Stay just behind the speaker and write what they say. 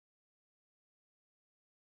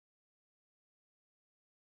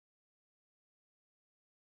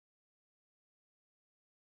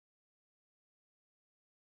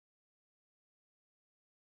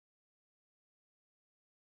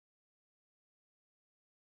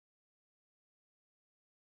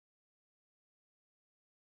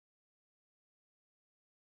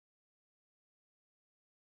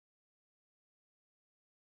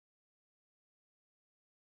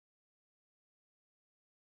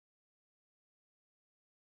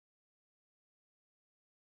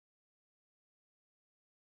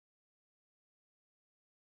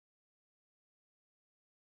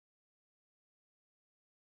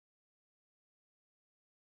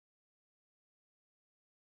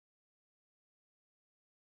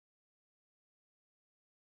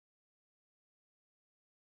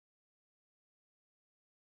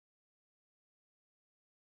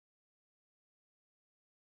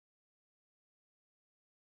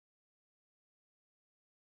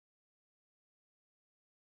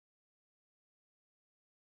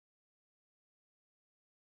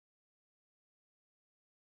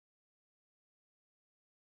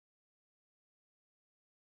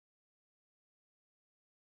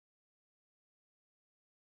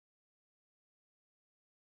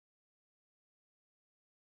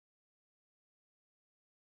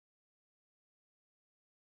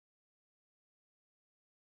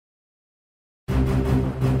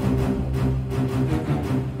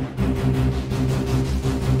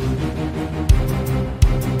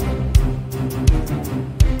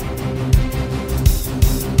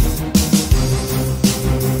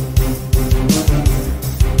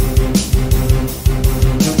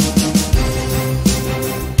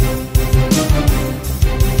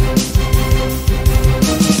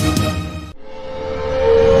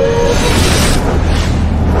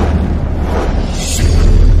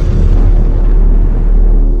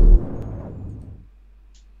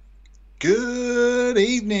Good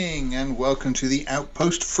evening and welcome to the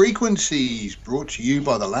Outpost Frequencies, brought to you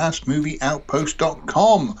by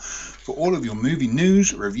thelastmovieoutpost.com for all of your movie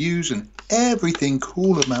news, reviews and everything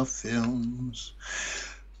cool about films.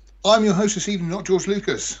 I'm your host this evening, not George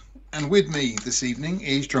Lucas, and with me this evening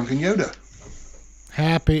is Drunken Yoda.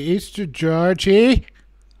 Happy Easter, Georgie.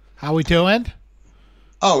 How we doing?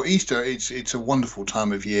 Oh, Easter, it's a wonderful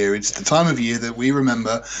time of year. It's the time of year that we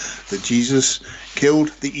remember that Jesus killed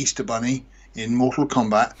the Easter Bunny in Mortal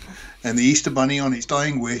Kombat, and the Easter Bunny on its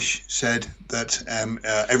dying wish said that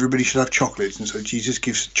everybody should have chocolates, and so Jesus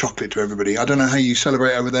gives chocolate to everybody. I don't know how you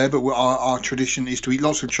celebrate over there, but our tradition is to eat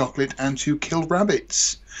lots of chocolate and to kill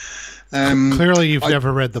rabbits. Clearly you've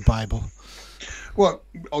never read the Bible. Well,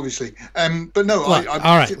 obviously. But no. Look,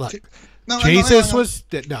 all right, look. No, Jesus was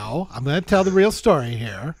no. I'm going to tell the real story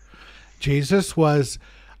here. Jesus was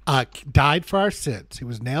died for our sins. He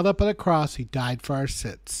was nailed up on a cross. He died for our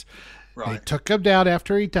sins. Right. They took him down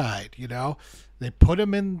after he died. You know, they put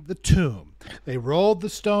him in the tomb. They rolled the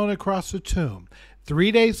stone across the tomb.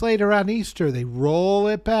 3 days later on Easter, they roll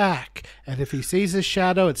it back, and if he sees his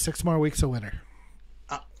shadow, it's 6 more weeks of winter.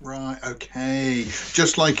 Right. Okay.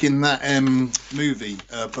 Just like in that movie,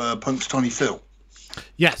 Punxsutawney Phil.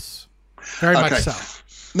 Yes. Very much so.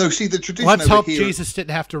 No, see, the tradition Let's over hope here, Jesus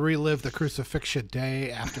didn't have to relive the crucifixion day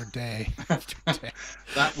after day after day.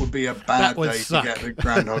 That would be a bad day suck. to get the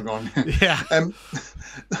groundhog on. Yeah.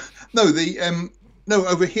 No,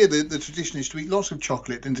 over here the tradition is to eat lots of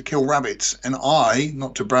chocolate and to kill rabbits. And I,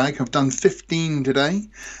 not to brag, have done 15 today.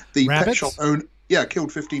 The rabbits? pet shop owner,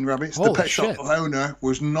 killed 15 rabbits. Holy the pet shop owner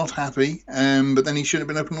was not happy, but then he shouldn't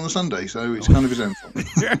have been open on a Sunday, so it's kind of his own fault.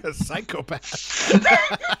 You're a psychopath.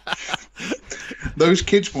 Those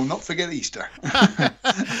kids will not forget Easter.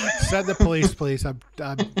 Send the police, please. I'm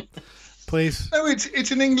please. No,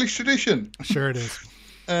 it's an English tradition. Sure it is.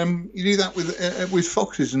 You do that with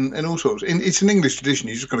foxes and all sorts. It's an English tradition.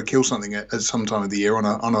 You just got to kill something at some time of the year on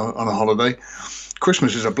a holiday.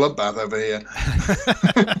 Christmas is a bloodbath over here.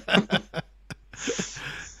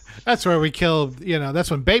 That's where we killed. You know,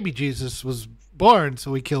 that's when baby Jesus was born.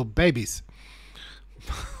 So we killed babies.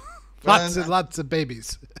 Lots of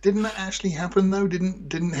babies. Didn't that actually happen though?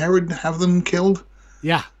 Didn't Herod have them killed?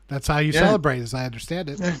 Yeah, that's how you celebrate, as I understand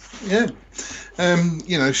it. Yeah.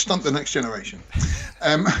 Stunt the next generation.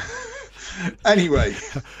 Anyway.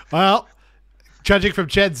 Well, judging from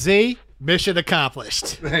Gen Z, mission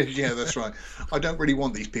accomplished. Yeah, that's right. I don't really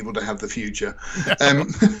want these people to have the future.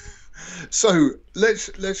 So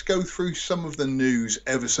let's go through some of the news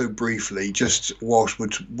ever so briefly. Just whilst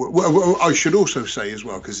I should also say as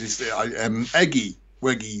well, because Eggy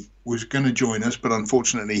Weggy was going to join us, but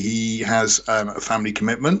unfortunately he has family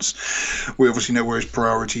commitments. We obviously know where his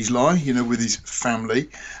priorities lie, with his family.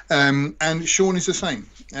 And Sean is the same.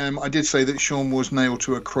 I did say that Sean was nailed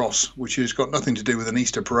to a cross, which has got nothing to do with an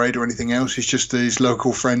Easter parade or anything else. It's just his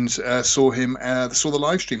local friends saw the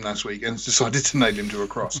live stream last week and decided to nail him to a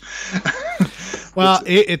cross. Well,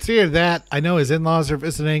 it's either that. I know his in-laws are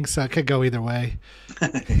visiting, so it could go either way.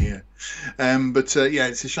 Yeah. It's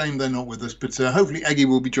a shame they're not with us, but hopefully Aggie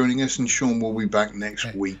will be joining us and Sean will be back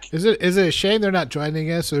next week. Is it a shame they're not joining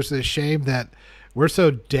us, or is it a shame that we're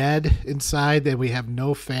so dead inside that we have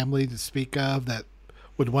no family to speak of that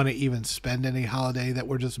would want to even spend any holiday, that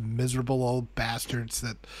we're just miserable old bastards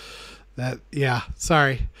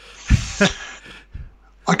sorry.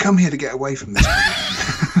 I come here to get away from this.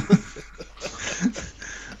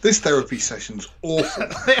 This therapy session's awful.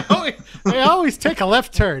 they always take a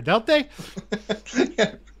left turn, don't they?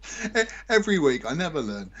 Yeah. Every week. I never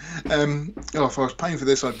learn. If I was paying for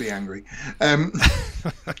this, I'd be angry. In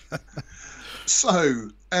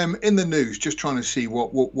the news, just trying to see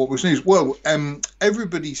what was news. Well,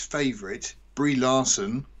 everybody's favourite, Brie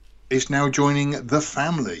Larson, is now joining the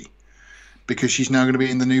family because she's now going to be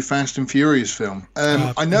in the new Fast and Furious film.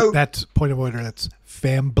 I know that's point of order. That's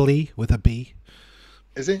family with a B.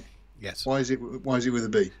 Is it? Yes. Why is it with a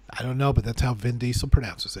B? I don't know, but that's how Vin Diesel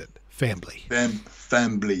pronounces it. Family.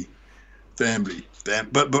 Family.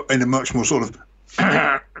 But in a much more sort of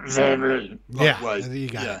family way. You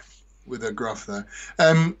got it. With a gruff there.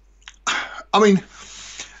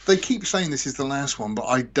 They keep saying this is the last one, but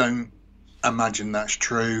I don't imagine that's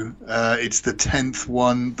true. It's the 10th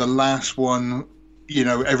one. The last one,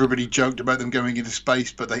 everybody joked about them going into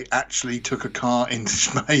space, but they actually took a car into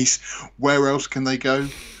space. Where else can they go?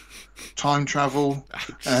 Time travel.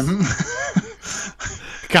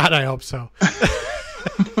 God, I hope so.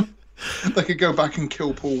 They could go back and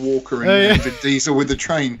kill Paul Walker and Vin Diesel with the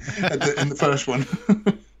train in the first one.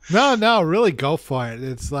 No, really go for it.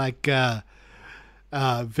 It's like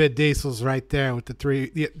Vin Diesel's right there with the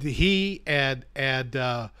three. He and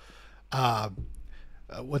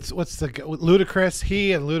what's the Ludacris?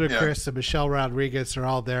 He and Ludacris and Michelle Rodriguez are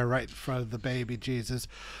all there right in front of the baby Jesus.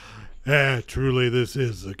 Truly, this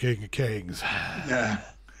is the King of Kings. Yeah.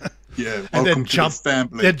 Yeah, and then jump a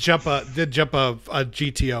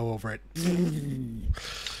GTO over it.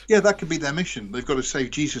 Yeah, that could be their mission. They've got to save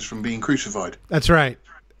Jesus from being crucified. That's right.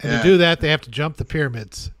 And to do that, they have to jump the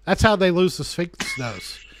pyramids. That's how they lose the Sphinx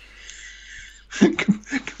nose.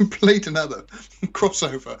 Complete another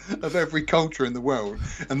crossover of every culture in the world,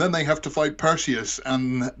 and then they have to fight Perseus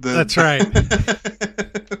and the. That's right.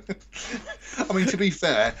 I mean, to be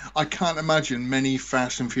fair, I can't imagine many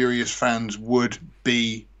Fast and Furious fans would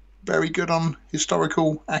be very good on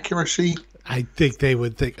historical accuracy. I think they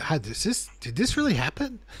would think, did this really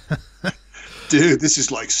happen? Dude, this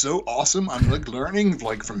is like so awesome. I'm like learning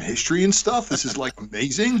like from history and stuff. This is like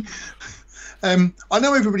amazing. I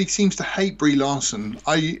know everybody seems to hate Brie Larson.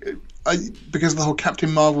 Because of the whole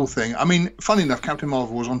Captain Marvel thing. I mean, funny enough, Captain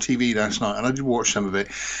Marvel was on TV last night, and I did watch some of it.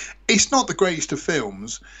 It's not the greatest of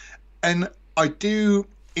films, and I do.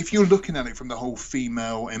 If you're looking at it from the whole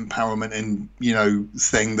female empowerment and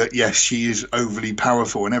thing, that yes, she is overly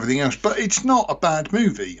powerful and everything else, but it's not a bad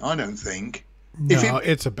movie. I don't think. No,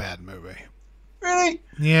 it's a bad movie. Really?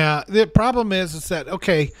 Yeah. The problem is that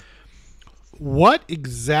okay. What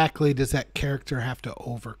exactly does that character have to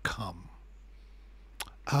overcome?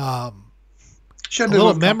 She had a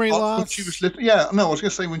little memory loss. When she was little. Yeah, no, I was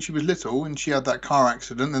going to say when she was little and she had that car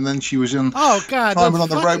accident, and then she was in. Oh God! Climbing on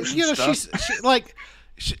the ropes and stuff.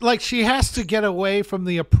 She has to get away from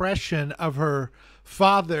the oppression of her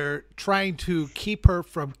father, trying to keep her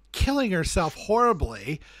from killing herself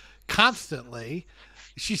horribly, constantly.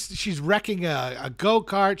 She's wrecking a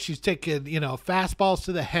go-kart. She's taking fastballs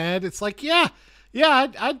to the head. It's like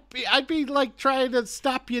I'd be like trying to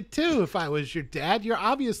stop you too if I was your dad. You're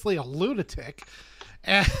obviously a lunatic,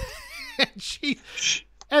 and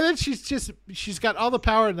then she's got all the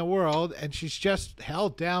power in the world, and she's just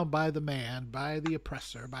held down by the man, by the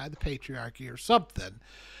oppressor, by the patriarchy or something.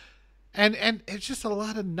 And it's just a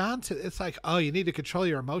lot of nonsense. It's like, oh, you need to control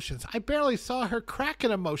your emotions. I barely saw her crack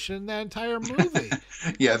an emotion in that entire movie.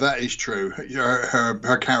 Yeah, that is true.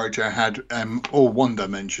 Her character had all one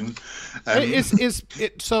dimension.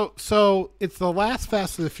 So it's the last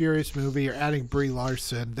Fast and the Furious movie. You're adding Brie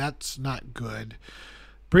Larson. That's not good.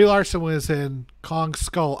 Brie Larson was in Kong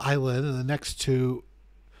Skull Island, and the next two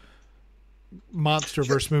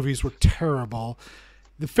MonsterVerse movies were terrible.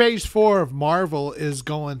 The Phase 4 of Marvel is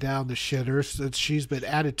going down the shitter since she's been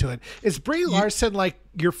added to it. Is Brie Larson like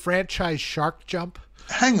your franchise Shark Jump?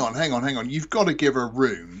 Hang on. You've got to give her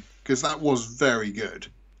room because that was very good.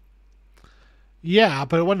 Yeah,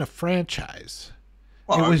 but it wasn't a franchise.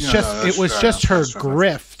 Well, it was just her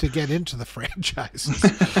grift to get into the franchises.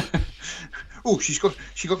 Oh, she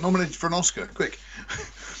got nominated for an Oscar. Quick,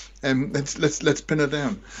 let's pin her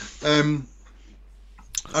down.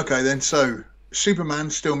 Okay, then so. Superman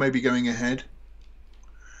still may be going ahead.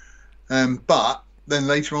 But then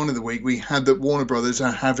later on in the week, we had that Warner Brothers are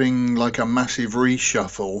having like a massive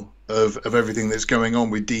reshuffle of everything that's going on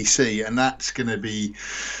with DC. And that's going to be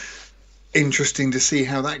interesting to see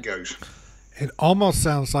how that goes. It almost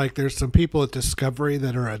sounds like there's some people at Discovery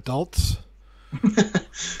that are adults.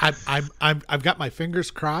 I've got my fingers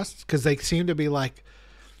crossed because they seem to be like,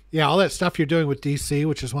 yeah, all that stuff you're doing with DC,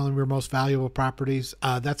 which is one of your most valuable properties,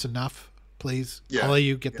 that's enough. Please, all of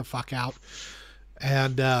you get the fuck out.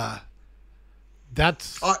 And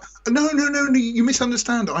that's... No, you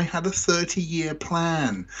misunderstand. I had a 30-year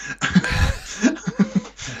plan.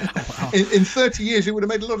 Wow. In 30 years, it would have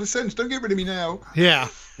made a lot of sense. Don't get rid of me now. Yeah.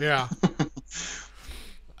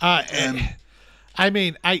 I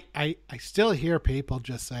mean, I still hear people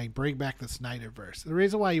just saying, bring back the Snyderverse. The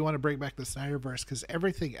reason why you want to bring back the Snyderverse, because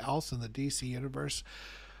everything else in the DC universe,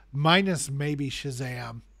 minus maybe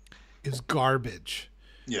Shazam, is garbage.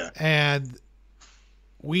 Yeah. And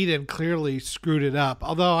Whedon clearly screwed it up.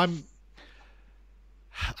 Although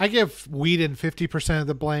I give Whedon 50% of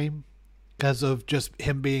the blame because of just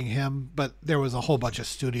him being him, but there was a whole bunch of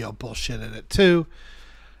studio bullshit in it too.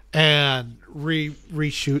 And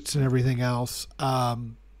reshoots and everything else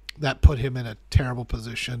that put him in a terrible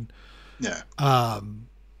position. Yeah. And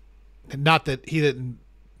not that he didn't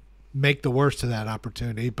make the worst of that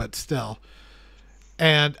opportunity, but still.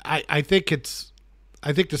 And I think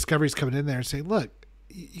Discovery's coming in there and saying, look,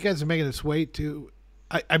 you guys are making us wait too.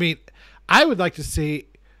 I mean, I would like to see,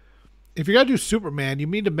 if you're going to do Superman, you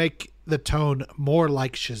mean to make the tone more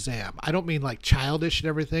like Shazam. I don't mean like childish and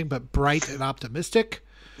everything, but bright and optimistic.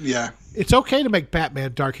 Yeah. It's okay to make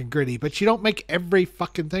Batman dark and gritty, but you don't make every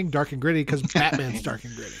fucking thing dark and gritty because Batman's dark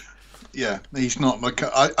and gritty. Yeah, he's not like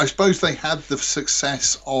I suppose they had the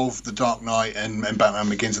success of the Dark Knight and Batman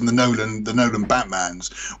Begins and the Nolan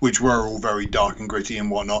Batmans, which were all very dark and gritty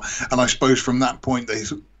and whatnot. And I suppose from that point they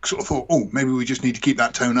sort of thought, oh, maybe we just need to keep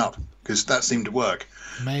that tone up because that seemed to work.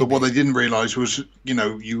 Maybe. But what they didn't realise was,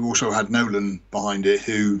 you also had Nolan behind it,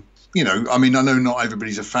 who, I mean, I know not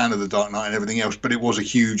everybody's a fan of the Dark Knight and everything else, but it was a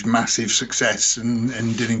huge, massive success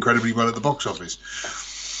and did incredibly well at the box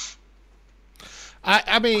office.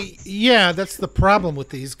 I mean, yeah, that's the problem with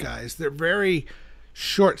these guys. They're very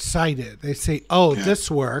short-sighted. They say,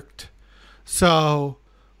 this worked, so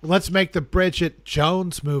let's make the Bridget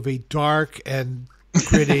Jones movie dark and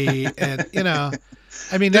gritty. And,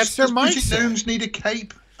 I mean, that's their mindset. Does Bridget Jones need a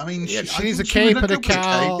cape? I mean, she needs a cape and a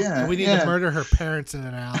cowl. And we need to murder her parents in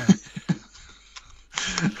an alley.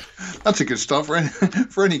 That's a good start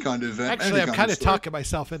for any kind of. Actually, I'm kind of talking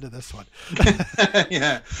myself into this one.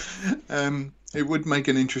 Yeah. It would make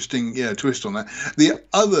an interesting twist on that. The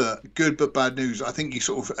other good but bad news, I think you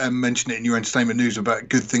sort of mentioned it in your entertainment news about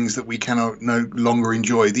good things that we cannot no longer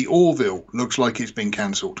enjoy. The Orville looks like it's been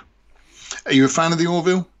cancelled. Are you a fan of the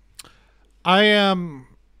Orville? I am.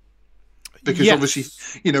 Because obviously,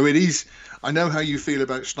 it is. I know how you feel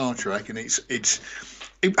about Star Trek, and it's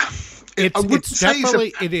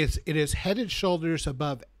definitely it is head and shoulders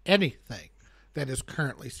above anything that is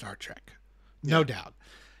currently Star Trek, no doubt.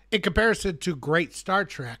 In comparison to great Star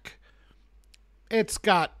Trek, it's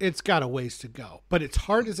got a ways to go, but its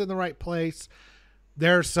heart is in the right place.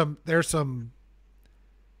 There's a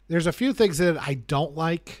few things that I don't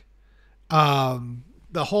like.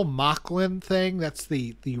 The whole Moclan thing, that's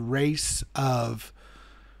the race of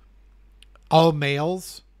all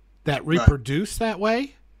males that reproduce that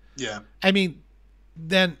way. Yeah. I mean,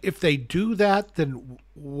 then if they do that, then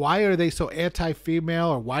why are they so anti-female,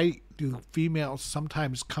 or why do females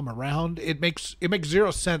sometimes come around? It makes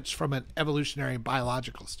zero sense from an evolutionary and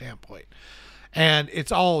biological standpoint. And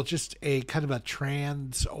it's all just a kind of a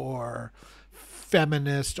trans or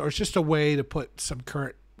feminist, or it's just a way to put some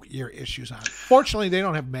current year issues on. Fortunately, they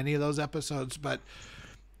don't have many of those episodes, but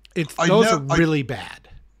those are really bad.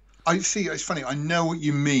 I see. It's funny. I know what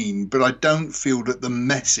you mean, but I don't feel that the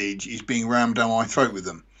message is being rammed down my throat with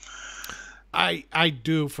them. I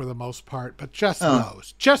do for the most part, but just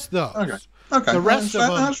those. Okay. The rest of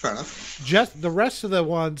them, that's fair enough. Just the rest of the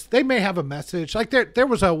ones, they may have a message. Like there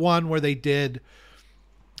was a one where they did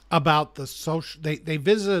about the social. They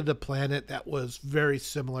visited a planet that was very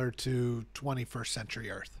similar to 21st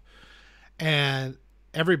century Earth, and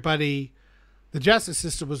everybody. The justice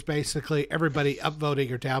system was basically everybody upvoting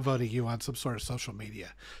or downvoting you on some sort of social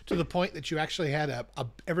media, to the point that you actually had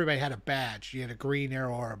everybody had a badge. You had a green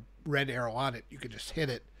arrow or a red arrow on it. You could just hit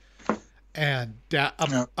it and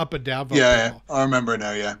up and down vote. Yeah, I remember it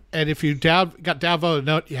now. Yeah. And if you got downvoted,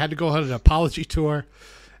 note, you had to go on an apology tour,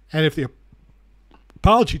 and if the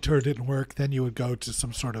apology tour didn't work, then you would go to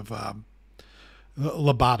some sort of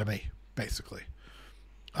lobotomy, basically.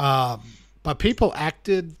 But people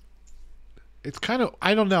acted. It's kind of,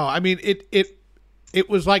 I don't know. I mean, it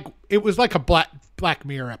was like a Black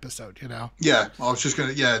Mirror episode, Yeah, I was just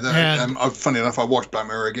gonna. Yeah, funny enough, I watched Black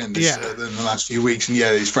Mirror again in the last few weeks, and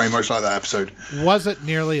it's very much like that episode. Wasn't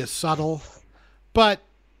nearly as subtle, but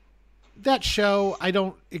that show, I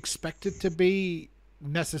don't expect it to be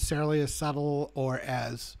necessarily as subtle or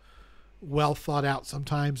as well thought out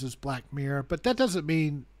sometimes as Black Mirror. But that doesn't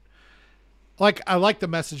mean. Like, I like the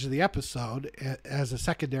message of the episode as a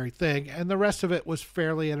secondary thing, and the rest of it was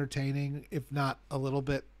fairly entertaining, if not a little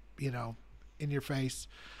bit, in your face.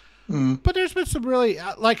 But there's been some really,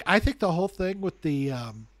 I think the whole thing with the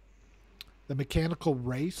mechanical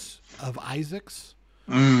race of Isaacs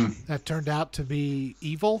that turned out to be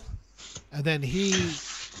evil, and then he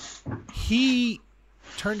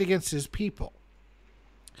turned against his people.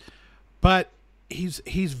 But he's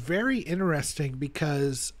very interesting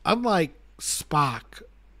because unlike Spock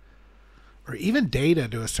or even Data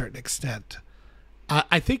to a certain extent,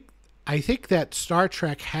 I think that Star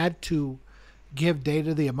Trek had to give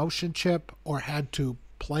Data the emotion chip, or had to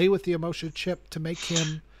play with the emotion chip to make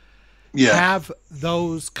him have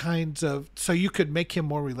those kinds of, so you could make him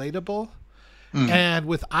more relatable. And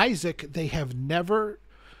with Isaac, they have never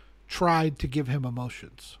tried to give him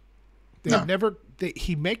emotions. They've never.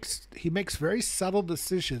 He makes very subtle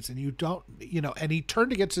decisions, and you don't, and he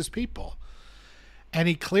turned against his people. And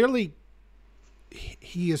he clearly,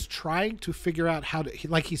 he is trying to figure out how to,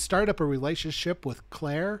 he started up a relationship with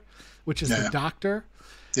Claire, which is the doctor.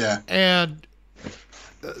 Yeah. And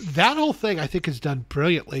that whole thing, I think, is done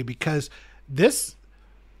brilliantly, because this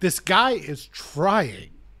this guy is trying.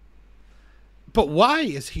 But why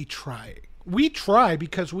is he trying? We try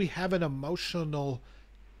because we have an emotional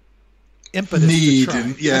impetus need, to try.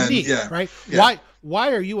 and need, right? Yeah.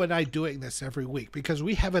 Why are you and I doing this every week? Because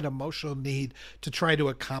we have an emotional need to try to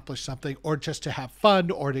accomplish something, or just to have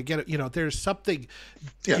fun, or to get, there's something,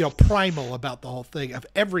 primal about the whole thing of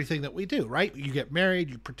everything that we do, right? You get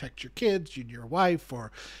married, you protect your kids, you and your wife,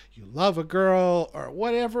 or you love a girl, or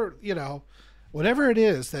whatever, whatever it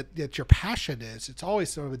is that your passion is, it's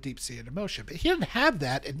always sort of a deep-seated emotion. But he didn't have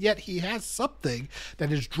that, and yet he has something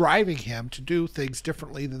that is driving him to do things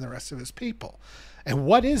differently than the rest of his people. And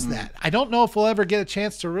what is that? I don't know if we'll ever get a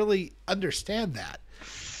chance to really understand that.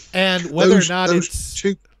 And whether or not it's...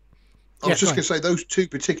 I was just going to say, those two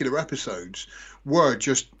particular episodes were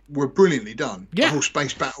brilliantly done. Yeah. The whole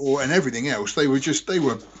space battle and everything else, they were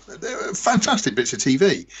fantastic bits of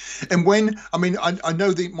TV. And I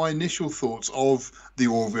know that my initial thoughts of the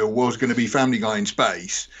Orville was going to be Family Guy in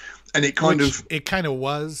space, and it kind of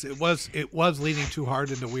was. It was leaning too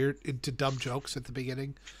hard into dumb jokes at the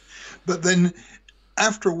beginning. But then,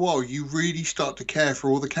 after a while, you really start to care for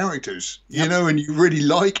all the characters, and you really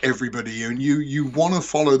like everybody, and you want to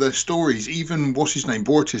follow their stories, even what's his name,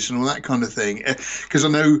 Bortus, and all that kind of thing. Because I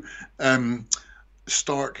know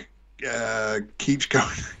Stark keeps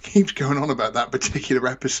going on about that particular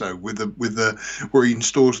episode with the where he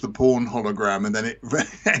installs the porn hologram, and then it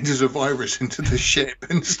enters a virus into the ship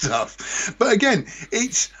and stuff. But again,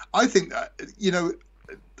 I think that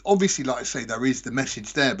obviously, like I say, there is the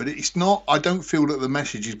message there, but it's not. I don't feel that the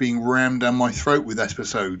message is being rammed down my throat with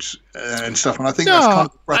episodes and stuff. And I think that's kind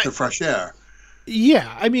of a breath of fresh air.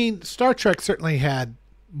 Yeah, I mean, Star Trek certainly had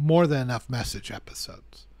more than enough message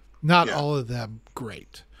episodes. Not all of them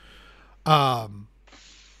great, but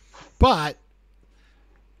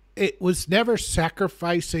it was never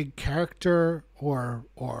sacrificing character or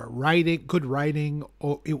good writing,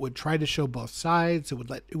 or it would try to show both sides.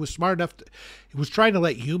 It was smart enough it was trying to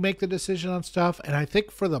let you make the decision on stuff. And I think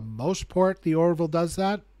for the most part, the Orville does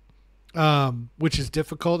that, which is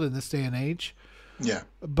difficult in this day and age. Yeah.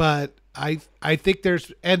 But I think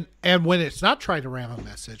there's, and when it's not trying to ram a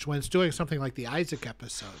message, when it's doing something like the Isaac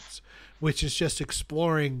episodes, which is just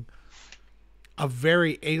exploring a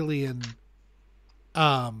very alien,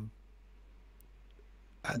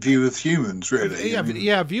 view of humans, really.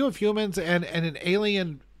 View of humans and an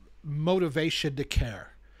alien motivation to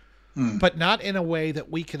care, but not in a way that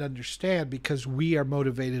we can understand, because we are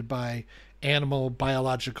motivated by animal,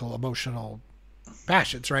 biological, emotional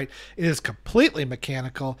passions, right? It is completely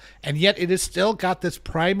mechanical, and yet it has still got this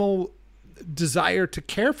primal desire to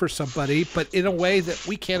care for somebody, but in a way that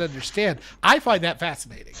we can't understand. I find that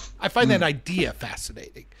fascinating. I find that idea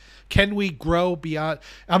fascinating. Can we grow beyond?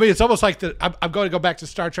 I mean, it's almost like I'm going to go back to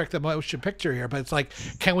Star Trek, the motion picture here, but it's like,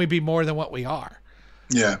 can we be more than what we are?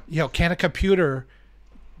 Yeah. Can a computer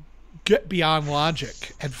get beyond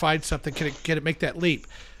logic and find something? Can it make that leap?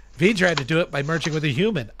 V'Ger had to do it by merging with a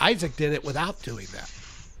human. Isaac did it without doing that.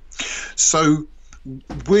 So,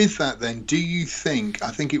 with that, then, do you think?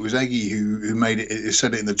 I think it was Eggy who made it.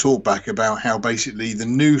 Said it in the talkback about how basically the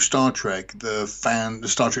new Star Trek, the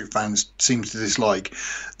Star Trek fans seem to dislike.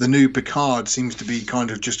 The new Picard seems to be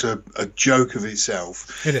kind of just a joke of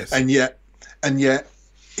itself. It is, and yet,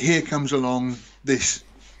 here comes along this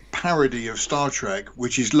parody of Star Trek,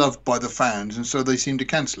 which is loved by the fans, and so they seem to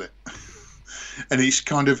cancel it. And it's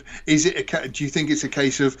kind of, do you think it's a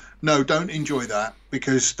case of, no, don't enjoy that,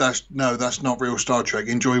 because that's not real Star Trek.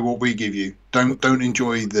 Enjoy what we give you. Don't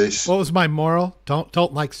enjoy this. What was my moral?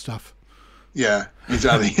 Don't like stuff. Yeah,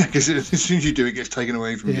 exactly. Because as soon as you do, it gets taken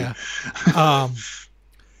away from you.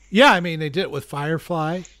 I mean, they did it with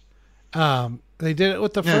Firefly. They did it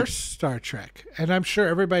with the first Star Trek. And I'm sure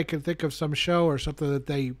everybody can think of some show or something that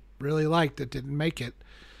they really liked that didn't make it.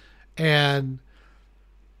 And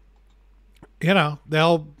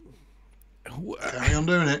they'll carry on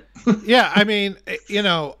doing it. I mean,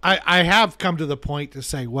 I have come to the point to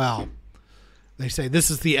say, well, they say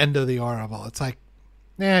this is the end of the Orville. It's like,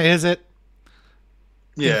 is it?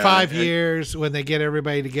 In 5 years, when they get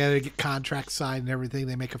everybody together, get contracts signed and everything,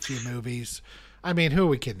 they make a few movies. I mean, who are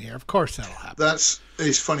we kidding here? Of course that'll happen.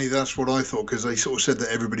 It's funny. That's what I thought, because they sort of said that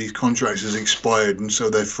everybody's contracts has expired and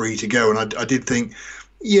so they're free to go. And I did think,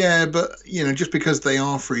 yeah, but just because they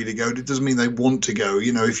are free to go, it doesn't mean they want to go.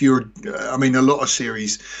 If you're, a lot of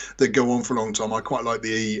series that go on for a long time. I quite like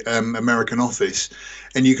the American Office,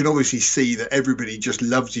 and you can obviously see that everybody just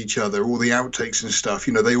loves each other. All the outtakes and stuff,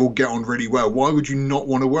 they all get on really well. Why would you not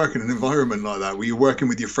want to work in an environment like that, where you're working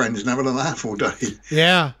with your friends and having a laugh all day?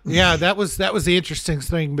 Yeah, that was the interesting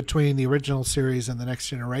thing between the original series and the Next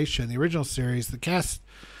Generation. The original series, the cast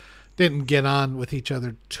didn't get on with each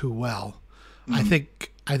other too well. I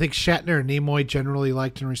think Shatner and Nimoy generally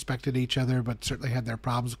liked and respected each other, but certainly had their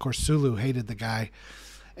problems. Of course, Sulu hated the guy,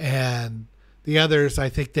 and the others, I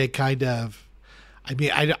think they kind of. I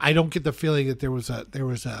mean, I don't get the feeling that there was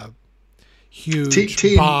a huge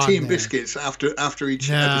tea and there. biscuits after each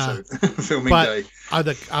episode filming but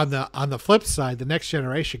day. On the flip side, the Next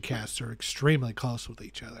Generation casts are extremely close with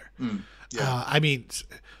each other. Yeah. I mean,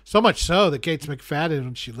 so much so that Gates McFadden,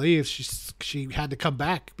 when she leaves, she had to come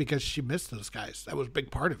back because she missed those guys. That was a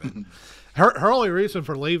big part of it. Her only reason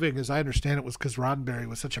for leaving, as I understand it, was because Roddenberry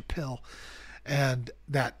was such a pill, and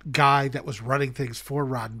that guy that was running things for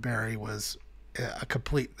Roddenberry was a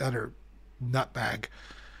complete utter nutbag.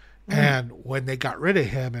 And when they got rid of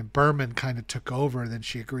him and Berman kind of took over, then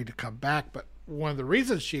she agreed to come back. But one of the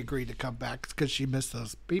reasons she agreed to come back is because she missed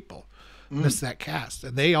those people, missed that cast,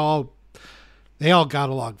 and they all got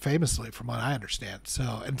along famously, from what I understand.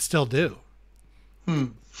 So, and still do.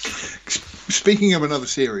 Speaking of another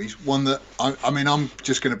series, one that I mean, I'm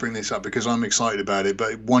just going to bring this up because I'm excited about it,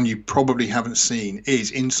 but one you probably haven't seen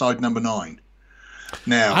is Inside Number 9.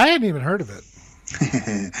 Now, I hadn't even heard of it.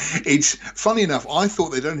 It's funny enough, I thought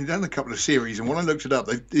they'd only done a couple of series, and when I looked it up,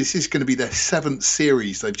 this is going to be their 7th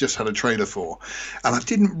series they've just had a trailer for. And I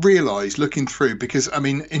didn't realise looking through, because I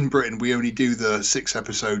mean, in Britain we only do the 6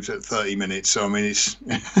 episodes at 30 minutes, so I mean it's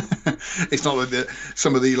it's not like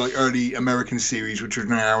some of the like early American series which are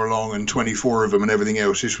an hour long and 24 of them and everything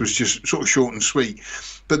else. This was just sort of short and sweet.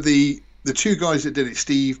 But the two guys that did it,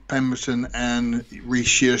 Steve Pemberton and Reece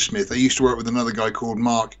Shearsmith, they used to work with another guy called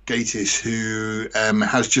Mark Gatiss, who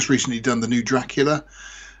has just recently done the new Dracula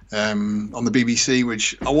on the BBC,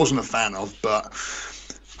 which I wasn't a fan of, but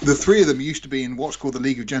the three of them used to be in what's called the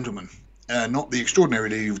League of Gentlemen. Not the Extraordinary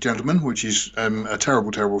League of Gentlemen, which is a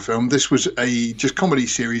terrible, terrible film. This was a just comedy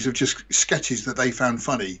series of just sketches that they found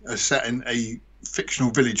funny, set in a fictional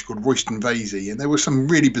village called Royston Vasey, and there were some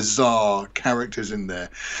really bizarre characters in there.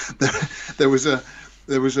 There was a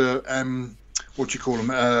what do you call him,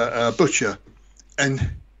 a butcher,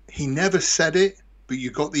 and he never said it, but you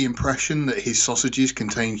got the impression that his sausages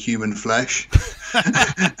contain human flesh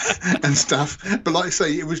and stuff. But like I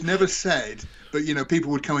say, it was never said. But you know, people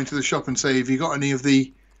would come into the shop and say, "Have you got any of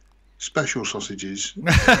the special sausages?"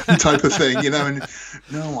 type of thing, you know, and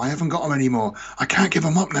no, I haven't got them anymore. I can't give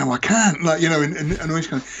them up now. I can't, like, you know, and always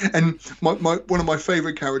kind of, and my one of my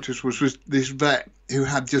favourite characters was this vet who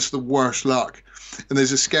had just the worst luck. And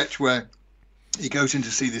there's a sketch where he goes in to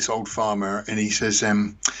see this old farmer, and he says,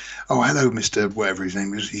 "Oh, hello, Mr. whatever his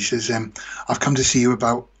name is." He says, "I've come to see you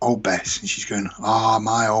about old Bess." And she's going, "Ah,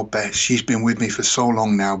 my old Bess. She's been with me for so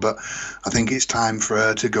long now, but I think it's time for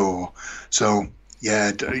her to go. So."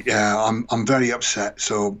 Yeah, I'm very upset.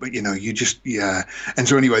 So, but you know, you just, yeah. And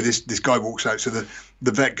so anyway, this guy walks out. So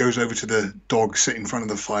the vet goes over to the dog sitting in front of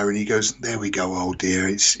the fire, and he goes, "There we go, old dear.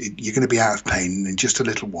 You're going to be out of pain in just a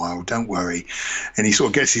little while. Don't worry." And he sort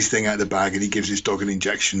of gets his thing out of the bag, and he gives his dog an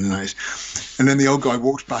injection. And then the old guy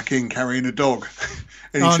walks back in carrying a dog.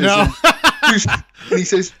 And he says, no. And he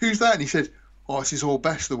says, "Who's that?" And he said, "Oh, it's his old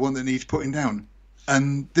Bess, the one that needs putting down.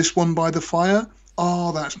 And this one by the fire?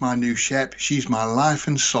 Oh, that's my new Shep. She's my life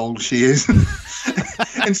and soul, she is."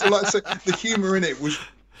 And so, like I said, the humour in it was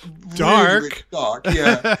dark. Really dark,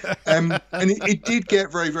 yeah. And it did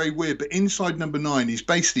get very, very weird. But Inside Number 9 is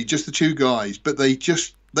basically just the two guys, but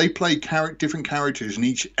they play different characters in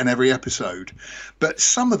each and every episode. But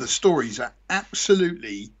some of the stories are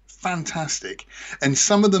absolutely fantastic, and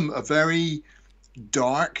some of them are very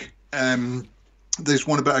dark. There's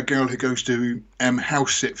one about a girl who goes to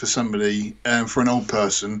house sit for somebody, for an old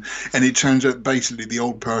person, and it turns out basically the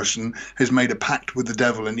old person has made a pact with the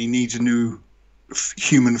devil, and he needs a new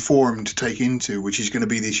human form to take into, which is going to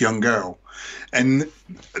be this young girl. And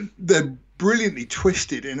they're brilliantly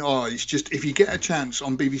twisted, and it's just, if you get a chance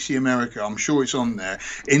on BBC America, I'm sure it's on there,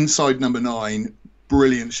 Inside Number 9,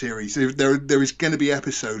 brilliant series. There is going to be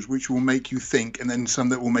episodes which will make you think, and then some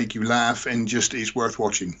that will make you laugh, and just is worth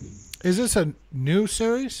watching. Is this a new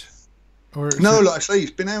series? Or no, like I say, it's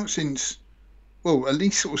been out since, well, at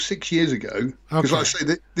least sort of 6 years ago. Because like I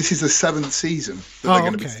say, this is the 7th season that they're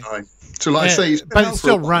going to be starting. So like I say, but it's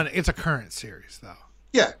still running. It's a current series, though.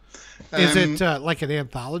 Yeah. Is it like an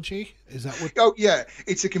anthology? Is that what? Oh yeah,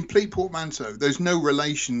 it's a complete portmanteau. There's no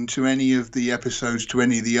relation to any of the episodes to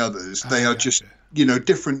any of the others. They are just, you know,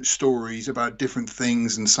 different stories about different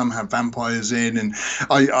things, and some have vampires in. And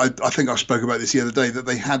I think I spoke about this the other day, that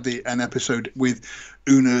they had an episode with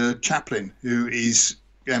Una Chaplin, who is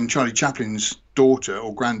Charlie Chaplin's daughter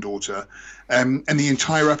or granddaughter, and the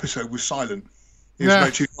entire episode was silent. It was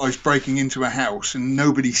about two guys breaking into a house and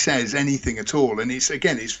nobody says anything at all. And it's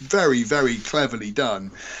very, very cleverly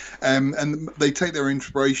done. And they take their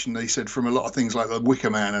inspiration, they said, from a lot of things like the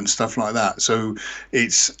Wicker Man and stuff like that. So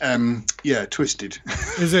it's, twisted.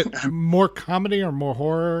 Is it more comedy or more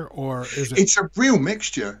horror, or is it? It's a real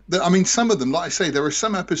mixture. I mean, some of them, like I say, there are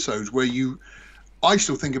some episodes where I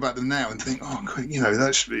still think about them now and think,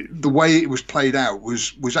 that's the way it was played out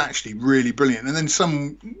was actually really brilliant. And then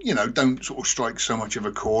some, don't sort of strike so much of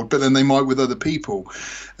a chord, but then they might with other people.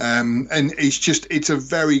 And it's a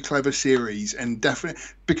very clever series, and definitely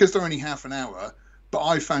because they're only half an hour. But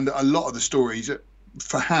I found that a lot of the stories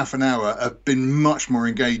for half an hour have been much more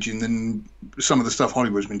engaging than some of the stuff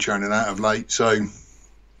Hollywood's been churning out of late. So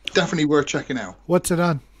definitely worth checking out. What's it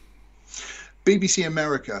on? BBC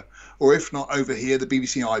America. Or if not over here, the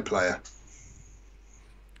BBC iPlayer.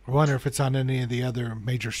 I wonder if it's on any of the other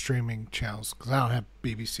major streaming channels, because I don't have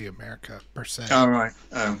BBC America per se. Oh, right.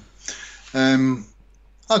 I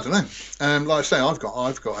don't know. Like I say, I've got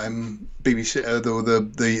BBC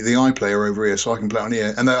the iPlayer over here, so I can play it on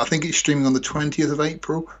here. And I think it's streaming on the 20th of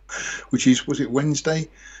April, which was it Wednesday?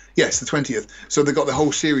 Yes, the 20th. So they've got the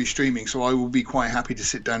whole series streaming, so I will be quite happy to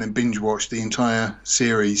sit down and binge watch the entire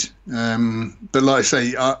series. But like I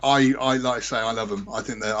say, I love them. I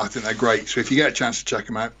think they're great. So if you get a chance to check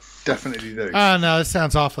them out, definitely do. Oh no, it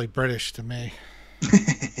sounds awfully British to me.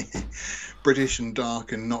 British and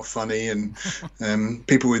dark and not funny and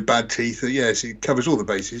people with bad teeth. Yes, it covers all the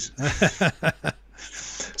bases.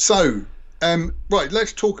 So, right,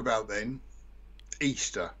 let's talk about then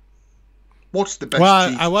Easter. What's the best?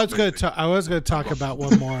 Well, I was going to talk about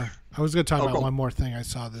one more. I was going to talk about one more thing I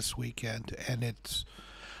saw this weekend, and it's.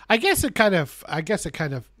 I guess it kind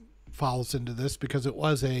of falls into this because it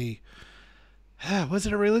was a. Was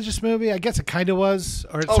it a religious movie? I guess it kind of was,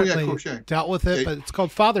 or it certainly dealt with it. But it's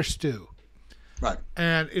called Father Stu. Right.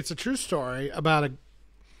 And it's a true story about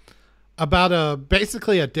a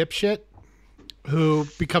basically a dipshit who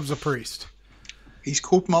becomes a priest. He's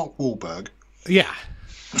called Mark Wahlberg. Yeah.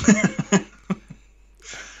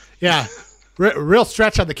 Yeah, real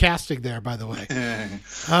stretch on the casting there, by the way.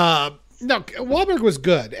 No, Wahlberg was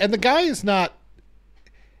good, and the guy is not.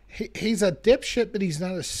 He's a dipshit, but he's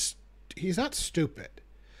not stupid.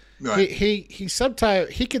 Right. He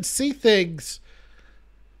sometimes he can see things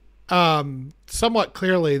somewhat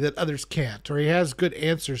clearly that others can't, or he has good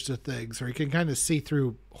answers to things, or he can kind of see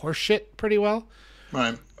through horseshit pretty well.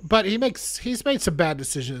 Right. But he's made some bad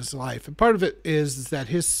decisions in his life, and part of it is that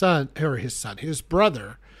his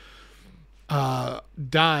brother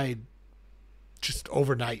died just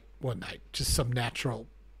overnight one night, just some natural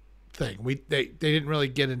thing. They didn't really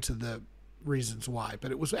get into the reasons why,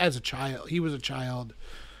 but it was as a child. He was a child.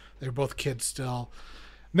 They were both kids still.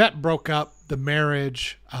 And that broke up the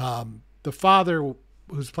marriage. The father,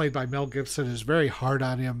 who's played by Mel Gibson, is very hard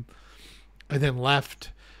on him and then left.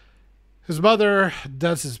 His mother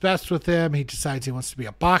does his best with him. He decides he wants to be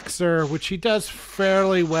a boxer, which he does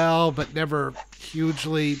fairly well, but never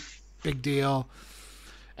hugely big deal.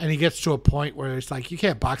 And he gets to a point where it's like, you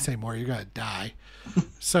can't box anymore. You're going to die.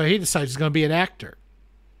 So he decides he's going to be an actor.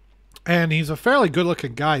 And he's a fairly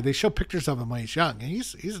good-looking guy. They show pictures of him when he's young, and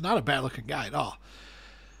he's not a bad-looking guy at all.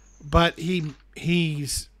 But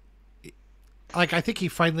he's like, I think he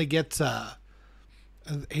finally gets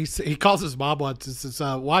he calls his mom once and says,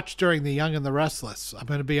 watch during The Young and the Restless. I'm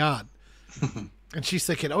going to be on. And she's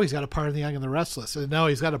thinking, oh, he's got a part in The Young and the Restless. And no,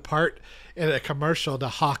 he's got a part in a commercial to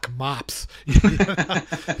hawk mops.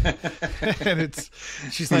 And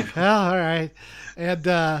she's like, oh, all right.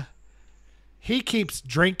 And he keeps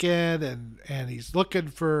drinking and he's looking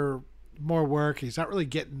for more work. He's not really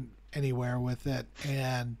getting anywhere with it.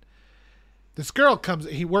 And this girl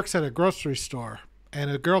he works at a grocery store,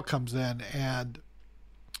 and a girl comes in and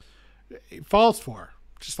he falls for her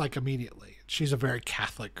just like immediately. She's a very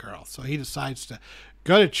Catholic girl, so he decides to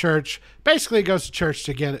go to church. Basically, he goes to church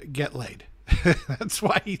to get laid. That's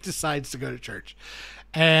why he decides to go to church,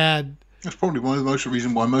 and that's probably one of the most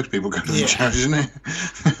reasons why most people go to church, isn't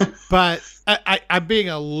it? But I'm being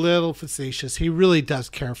a little facetious. He really does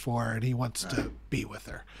care for her, and he wants to be with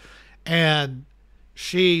her, and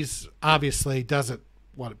she's obviously doesn't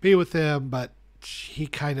want to be with him, but he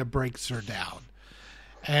kind of breaks her down.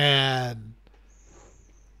 And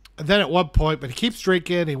then at one point, but he keeps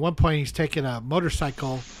drinking. At one point, he's taking a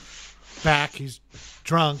motorcycle back. He's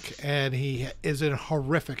drunk, and he is in a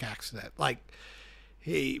horrific accident. Like,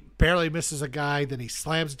 he barely misses a guy. Then he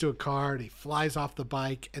slams into a car, and he flies off the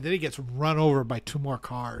bike. And then he gets run over by two more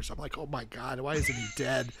cars. I'm like, oh, my God, why isn't he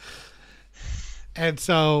dead? And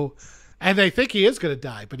they think he is going to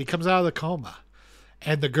die, but he comes out of the coma.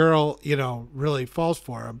 and the girl, really falls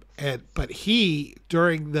for him. But he,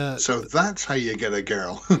 during the... So that's how you get a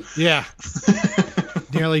girl. Yeah.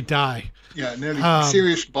 Nearly die. Yeah, nearly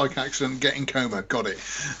serious bike accident, get in coma. Got it.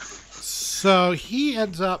 So he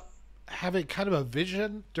ends up having kind of a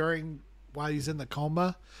vision while he's in the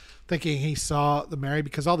coma, thinking he saw the Mary,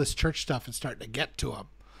 because all this church stuff is starting to get to him.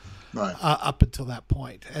 Right. Up until that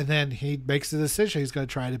point. And then he makes the decision he's going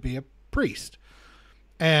to try to be a priest.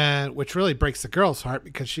 And which really breaks the girl's heart,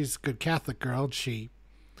 because she's a good Catholic girl, and she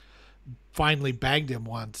finally banged him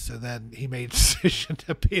once, and then he made a decision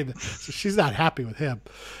to be so she's not happy with him.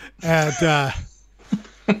 And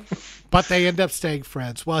but they end up staying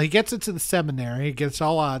friends. Well, he gets into the seminary. Against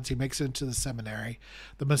all odds, he makes it into the seminary.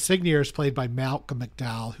 The Monsignor is played by Malcolm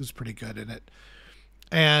McDowell, who's pretty good in it.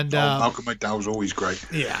 And Malcolm McDowell's always great.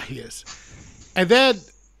 Yeah, he is. And then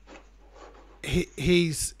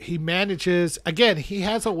he manages, again, he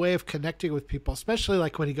has a way of connecting with people, especially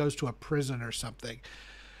like when he goes to a prison or something,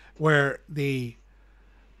 where the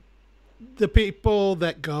people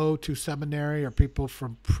that go to seminary are people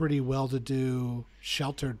from pretty well-to-do,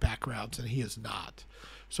 sheltered backgrounds, and he is not.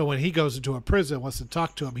 So when he goes into a prison, wants to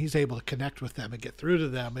talk to them, he's able to connect with them and get through to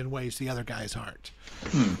them in ways the other guys aren't.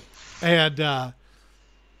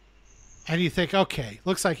 And you think, okay,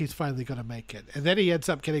 looks like he's finally going to make it. And then he ends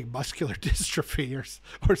up getting muscular dystrophy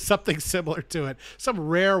or something similar to it, some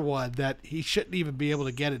rare one that he shouldn't even be able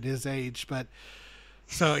to get at his age. But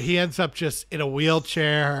so he ends up just in a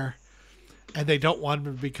wheelchair, and they don't want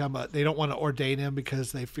him to they don't want to ordain him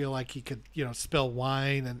because they feel like he could, spill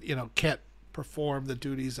wine and, can't perform the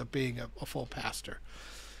duties of being a full pastor.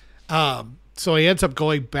 So he ends up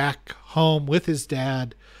going back home with his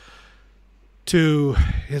dad to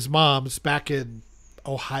his mom's back in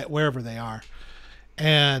Ohio, wherever they are.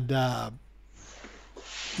 And,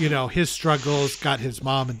 his struggles got his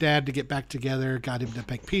mom and dad to get back together, got him to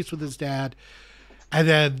make peace with his dad. And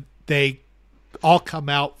then they all come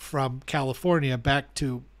out from California back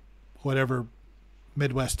to whatever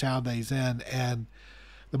Midwest town that he's in. And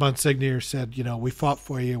the Monsignor said, we fought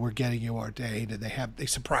for you. We're getting you ordained. And they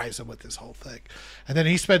surprise him with this whole thing. And then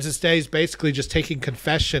he spends his days basically just taking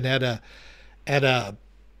confession at a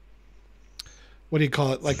what do you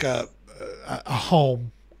call it? Like a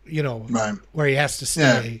home, right, where he has to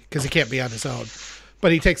stay because he can't be on his own.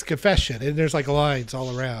 But he takes confession, and there's like lines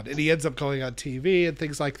all around, and he ends up going on TV and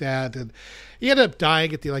things like that. And he ended up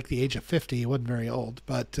dying at the age of 50. He wasn't very old,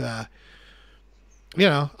 but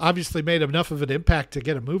obviously made enough of an impact to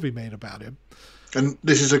get a movie made about him. And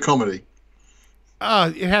this is a comedy.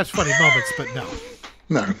 It has funny moments, but no.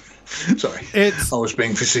 No, sorry. I was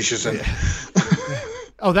being facetious.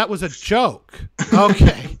 Oh, that was a joke.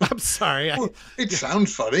 Okay, I'm sorry. Well, it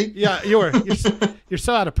sounds funny. Yeah, you're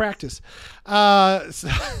so out of practice. You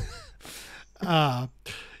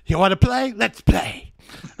want to play? Let's play.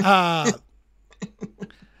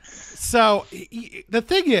 So the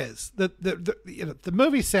thing is that the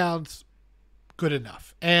movie sounds good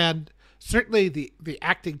enough, and certainly the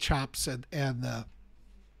acting chops and the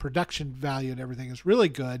production value and everything is really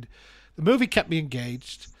good. The movie kept me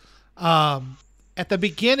engaged. At the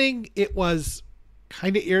beginning, it was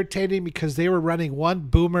kind of irritating because they were running one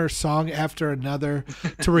boomer song after another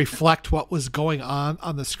to reflect what was going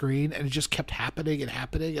on the screen, and it just kept happening and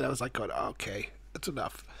happening, and I was like going, oh, okay, that's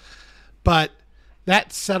enough. But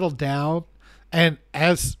that settled down, and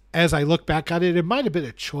as I look back on it, it might have been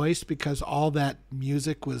a choice because all that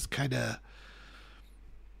music was kind of...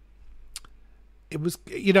 It was,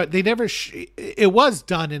 they never, it was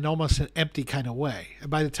done in almost an empty kind of way. And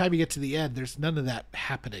by the time you get to the end, there's none of that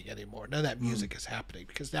happening anymore. None of that music is happening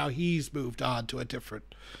because now he's moved on to a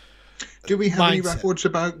different Do we have mindset. Any records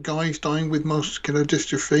about guys dying with muscular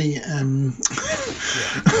dystrophy?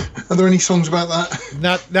 Are there any songs about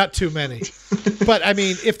that? Not too many. But I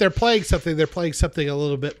mean, if they're playing something a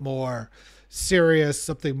little bit more serious,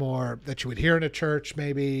 something more that you would hear in a church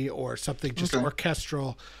maybe, or something just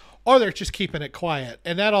orchestral. Or they're just keeping it quiet,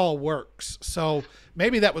 and that all works. So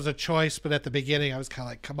maybe that was a choice, but at the beginning I was kind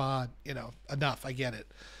of like, come on, enough, I get it.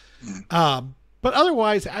 But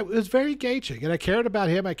otherwise, it was very engaging, and I cared about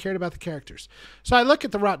him. I cared about the characters. So I look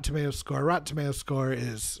at the Rotten Tomatoes score. Rotten Tomatoes score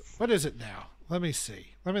is, what is it now? Let me see.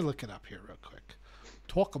 Let me look it up here real quick.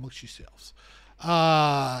 Talk amongst yourselves.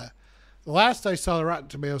 The last I saw the Rotten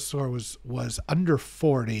Tomatoes score was under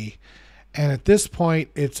 40, and at this point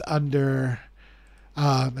it's under...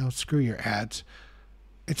 no, screw your ads.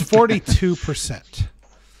 It's 42%.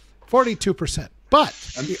 42%. But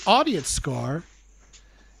the audience score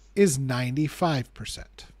is 95%.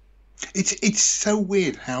 It's so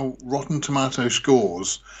weird how Rotten Tomato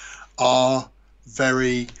scores are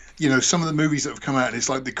very, some of the movies that have come out, and it's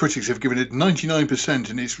like the critics have given it 99%,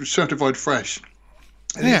 and it's certified fresh.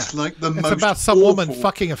 And it's like it's about some awful woman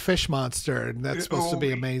fucking a fish monster, and that's supposed to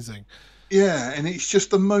be amazing. Yeah, and it's just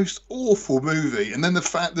the most awful movie. And then the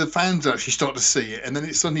fans actually start to see it, and then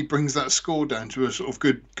it suddenly brings that score down to a sort of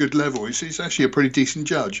good level. It's actually a pretty decent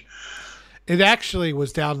judge. It actually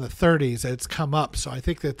was down in the 30s. It's come up, so I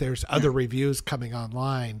think that there's other reviews coming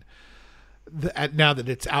online now that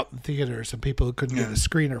it's out in theaters and people who couldn't get a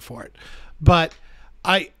screener for it. But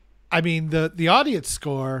I mean, the audience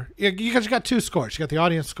score, because you got two scores. You got the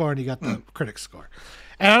audience score and you got the critic score.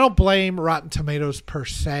 And I don't blame Rotten Tomatoes per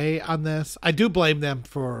se on this. I do blame them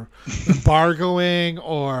for embargoing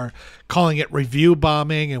or calling it review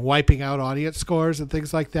bombing and wiping out audience scores and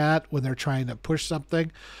things like that when they're trying to push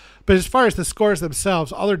something. But as far as the scores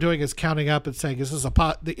themselves, all they're doing is counting up and saying, is this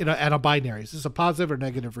and a binary. Is this a positive or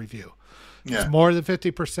negative review? If it's more than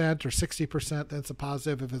 50% or 60%, that's a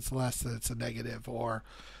positive. If it's less, then it's a negative. Or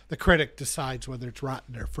the critic decides whether it's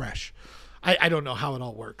rotten or fresh. I don't know how it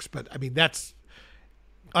all works, but I mean, that's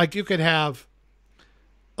like you could have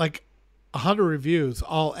like 100 reviews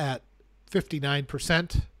all at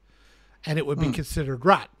 59% and it would be considered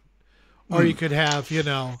rotten. Or you could have,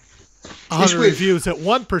 100 reviews at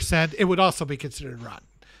 1%, it would also be considered rotten.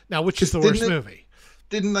 Now, which is the worst movie?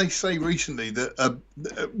 Didn't they say recently that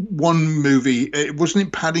one movie, wasn't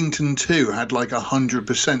it Paddington 2, had like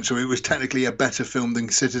 100%, so it was technically a better film than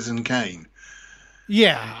Citizen Kane?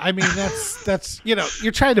 Yeah, I mean, that's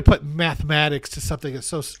you're trying to put mathematics to something that's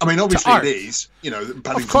so. I mean, obviously it is.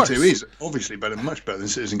 Paddington 2 is obviously much better than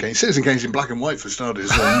Citizen Kane. Citizen Kane's in black and white for starters.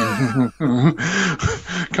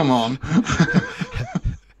 Come on.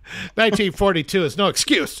 1942 is no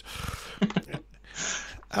excuse.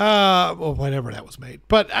 Well, whenever that was made,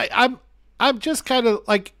 but I'm just kind of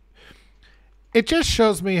like, it just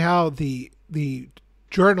shows me how the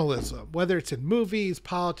journalism, whether it's in movies,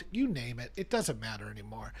 politics, you name it, it doesn't matter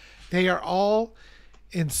anymore. They are all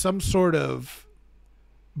in some sort of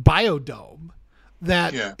biodome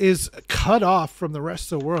that is cut off from the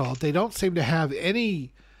rest of the world. They don't seem to have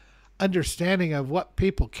any understanding of what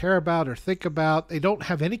people care about or think about. They don't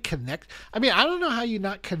have any connect. I mean, I don't know how you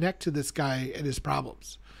not connect to this guy and his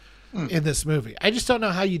problems in this movie. I just don't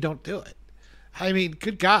know how you don't do it. I mean,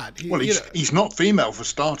 good God. He's not female for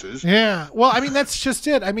starters. Yeah. Well, I mean, that's just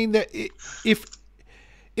it. I mean,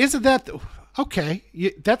 okay,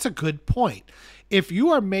 that's a good point. If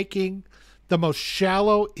you are making the most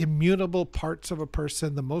shallow, immutable parts of a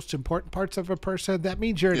person the most important parts of a person, that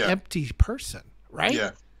means you're an empty person,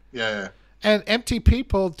 right? Yeah. And empty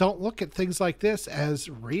people don't look at things like this as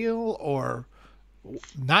real or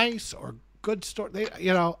nice or good story.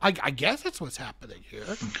 I guess that's what's happening here.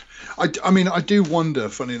 I mean, I do wonder,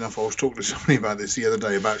 funny enough, I was talking to somebody about this the other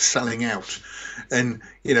day about selling out. And,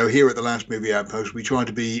 here at the Last Movie Outpost, we try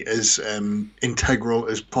to be as integral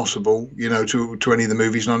as possible, to any of the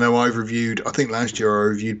movies. And I know I think last year I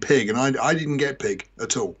reviewed Pig, and I didn't get Pig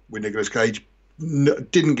at all with Nicolas Cage.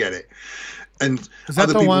 Didn't get it. And is that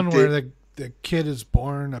the one where the kid is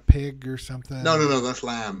born a pig or something? No, that's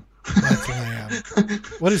Lamb. That's Lamb.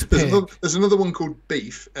 What is Pig? There's another one called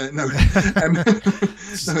Beef.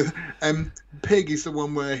 Pig is the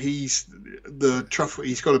one where he's the truffle.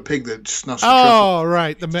 He's got a pig that snuffs the truffle. Oh,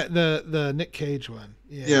 right, the Nick Cage one.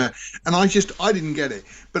 Yeah, and I didn't get it.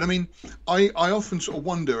 But I mean, I often sort of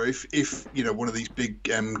wonder if one of these big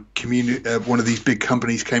one of these big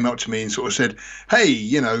companies came up to me and sort of said, hey,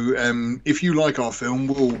 if you like our film,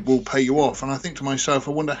 we'll pay you off. And I think to myself,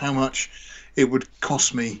 I wonder how much it would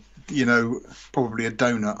cost me, probably a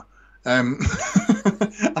donut. And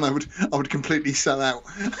I would completely sell out.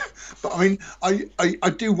 But I mean, I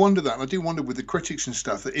do wonder that, and I do wonder with the critics and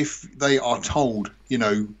stuff, that if they are told,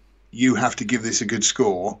 you have to give this a good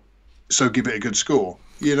score, so give it a good score,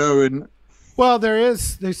 and well, I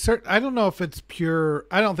don't know if it's pure.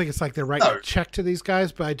 I don't think it's like they're writing a check to these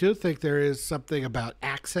guys, but I do think there is something about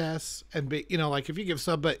access and like if you give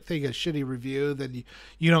somebody a shitty review, then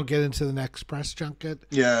you don't get into the next press junket.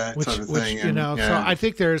 Yeah, which thing, so I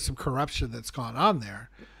think there is some corruption that's gone on there.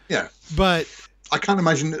 Yeah, but I can't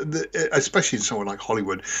imagine that, especially in somewhere like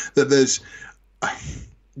Hollywood, that there's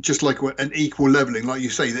just like an equal leveling, like you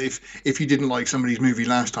say, that if you didn't like somebody's movie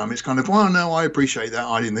last time, it's kind of, well, no, I appreciate that,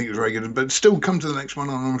 I didn't think it was very good, but still come to the next one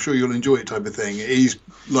and I'm sure you'll enjoy it type of thing. It is,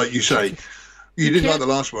 like you say, you didn't like the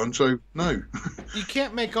last one, so no. You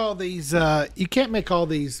can't make all these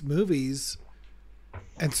movies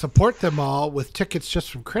and support them all with tickets just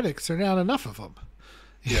from critics. There are not enough of them.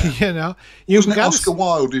 Yeah. Wasn't it Oscar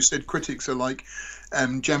Wilde who said critics are like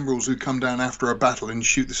generals who come down after a battle and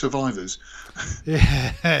shoot the survivors?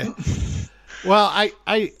 Yeah. Well,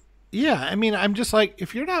 yeah, I mean, I'm just like,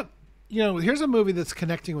 if you're not, here's a movie that's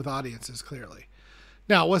connecting with audiences clearly.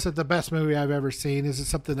 Now, was it the best movie I've ever seen? Is it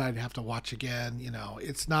something I'd have to watch again?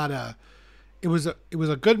 It's not a. It was a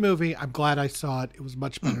good movie. I'm glad I saw it. It was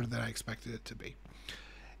much better than I expected it to be.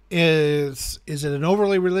 Is it an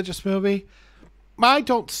overly religious movie? I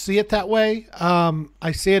don't see it that way.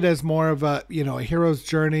 I see it as more of a hero's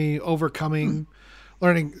journey, overcoming,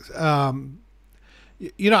 learning. I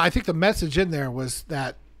think the message in there was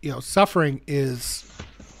that suffering is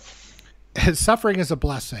a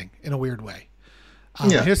blessing in a weird way.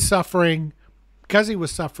 His suffering, because he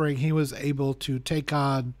was suffering, he was able to take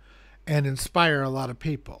on and inspire a lot of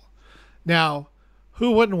people. Now,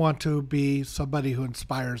 who wouldn't want to be somebody who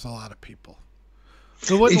inspires a lot of people?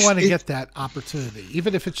 Who wouldn't want to get that opportunity,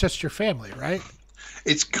 even if it's just your family, right?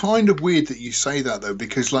 It's kind of weird that you say that, though,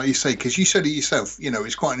 because like you say, because you said it yourself,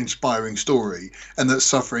 it's quite an inspiring story and that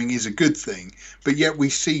suffering is a good thing. But yet we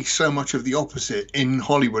see so much of the opposite in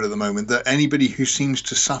Hollywood at the moment, that anybody who seems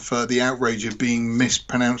to suffer the outrage of being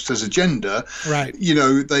mispronounced as a gender, right?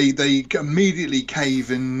 They immediately cave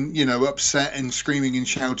and, upset and screaming and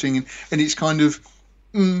shouting. And it's kind of,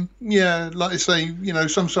 like I say,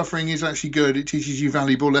 some suffering is actually good. It teaches you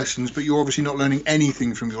valuable lessons, but you're obviously not learning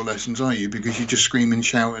anything from your lessons, are you? Because you just scream and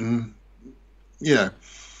shout and yeah.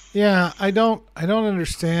 I don't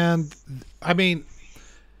understand. I mean,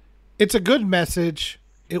 it's a good message.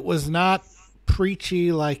 It was not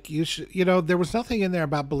preachy like you should. There was nothing in there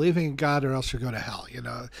about believing in God or else you go to hell.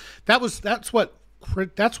 That's what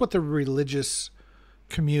the religious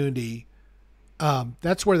community.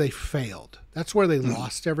 That's where they failed. That's where they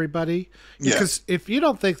lost everybody. Because if you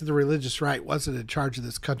don't think that the religious right wasn't in charge of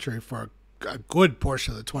this country for a good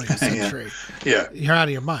portion of the 20th century, you're out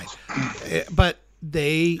of your mind. But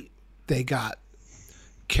they got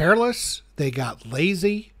careless. They got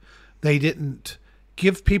lazy. They didn't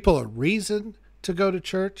give people a reason to go to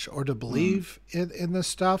church or to believe in this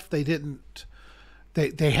stuff. They didn't.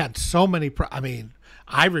 They had so many.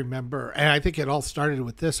 I remember, and I think it all started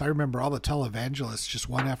with this. I remember all the televangelists, just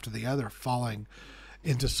one after the other, falling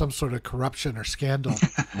into some sort of corruption or scandal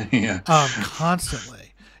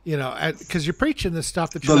constantly. Because you're preaching this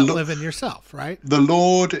stuff that you're not living yourself, right? The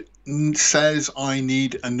Lord says, I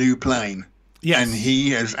need a new plane. Yes. And he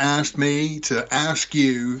has asked me to ask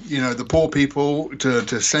you, the poor people,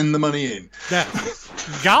 to send the money in.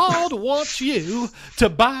 God wants you to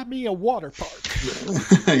buy me a water park.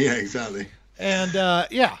 Yeah, exactly. And,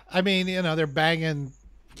 they're banging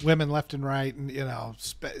women left and right, and,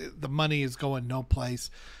 the money is going no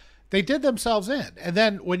place. They did themselves in. And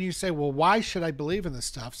then when you say, well, why should I believe in this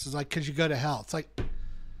stuff? It's like, because you go to hell. It's like,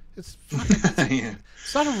 it's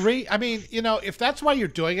not if that's why you're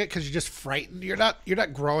doing it, because you're just frightened, you're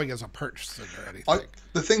not growing as a person or anything.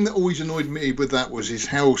 The thing that always annoyed me with that is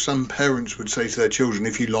how some parents would say to their children,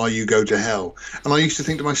 if you lie, you go to hell. And I used to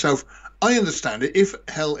think to myself, I understand it. If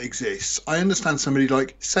hell exists, I understand somebody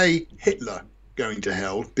like, say, Hitler going to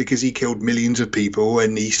hell because he killed millions of people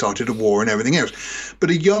and he started a war and everything else.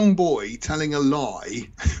 But a young boy telling a lie,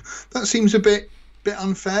 that seems a bit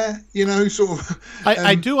unfair, sort of.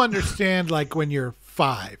 I do understand, like, when you're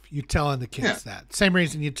 5, you telling the kids that. Same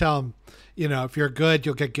reason you tell them, if you're good,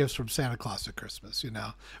 you'll get gifts from Santa Claus at Christmas,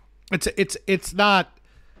 It's not.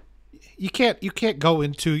 You can't go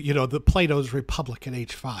into the Plato's Republic at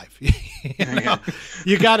age 5.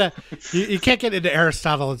 You gotta you can't get into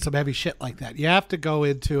Aristotle and some heavy shit like that. You have to go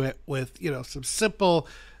into it with some simple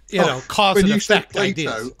cause and effect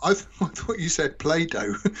ideas. I thought you said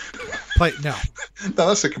Plato. No,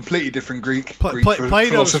 that's a completely different Greek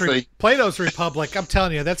philosophy. Plato's Republic. I'm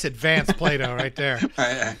telling you, that's advanced Plato right there.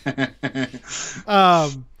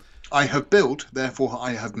 I have built, therefore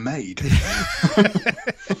I have made.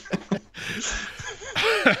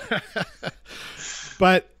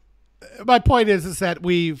 But my point is that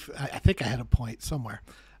I think I had a point somewhere.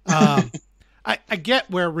 I get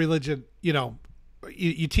where religion,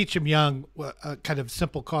 you teach them young kind of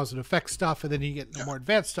simple cause and effect stuff, and then you get into more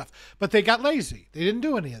advanced stuff. But they got lazy. They didn't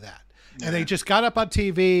do any of that. Yeah. And they just got up on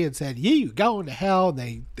TV and said, you going to hell.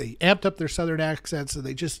 And they amped up their Southern accents, and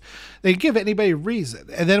they give anybody a reason.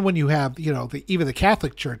 And then when you have, even the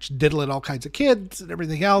Catholic Church diddling all kinds of kids and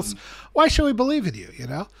everything else, why should we believe in you,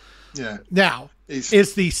 Yeah. Now,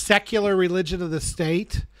 is the secular religion of the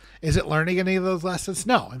state, is it learning any of those lessons?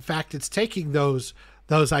 No. In fact, it's taking those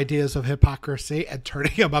ideas of hypocrisy and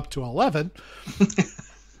turning them up to 11.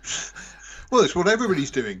 Well, it's what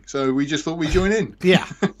everybody's doing, so we just thought we'd join in. Yeah.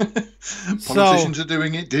 Politicians are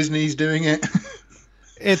doing it. Disney's doing it.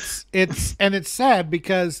 It's sad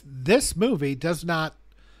because this movie does not.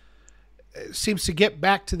 seems to get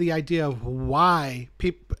back to the idea of why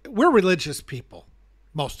we're religious people,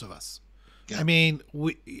 most of us. Yeah. I mean,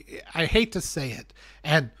 I hate to say it,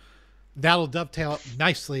 and that'll dovetail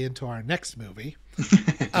nicely into our next movie.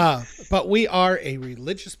 But we are a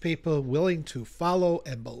religious people willing to follow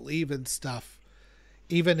and believe in stuff,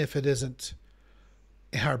 even if it isn't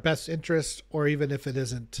in our best interest or even if it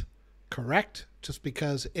isn't correct, just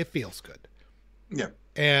because it feels good. Yeah.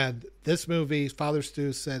 And this movie, Father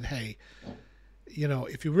Stu said, hey,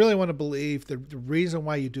 if you really want to believe, the reason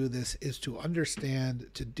why you do this is to understand,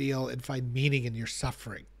 to deal, and find meaning in your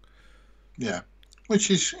suffering. Yeah.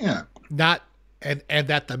 Which is, not, and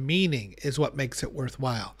that the meaning is what makes it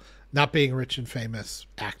worthwhile, not being a rich and famous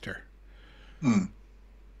actor.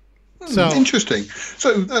 So interesting.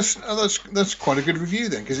 So that's quite a good review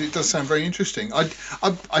then, because it does sound very interesting.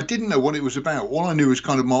 I didn't know what it was about. All I knew was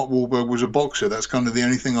kind of Mark Wahlberg was a boxer. That's kind of the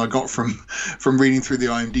only thing I got from reading through the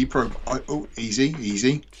IMDb pro. Easy.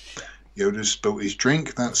 Yoda spilt his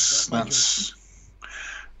drink. That's not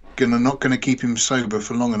gonna keep him sober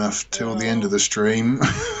for long enough till the end of the stream.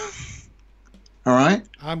 All right.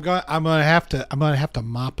 I'm gonna have to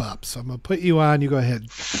mop up. So I'm gonna put you on. You go ahead.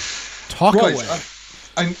 Talk away.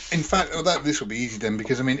 In fact, this will be easy then,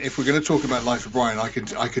 because I mean, if we're going to talk about Life of Brian, I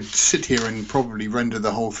could sit here and probably render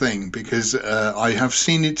the whole thing, because I have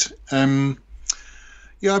seen it. I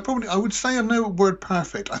would say I know word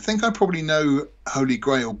perfect. I think I probably know Holy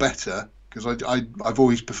Grail better, because I've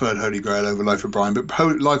always preferred Holy Grail over Life of Brian, but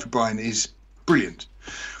Life of Brian is brilliant.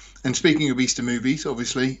 And speaking of Easter movies,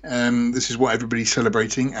 obviously, this is what everybody's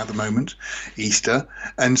celebrating at the moment, Easter,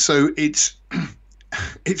 and so it's.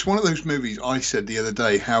 It's one of those movies. I said the other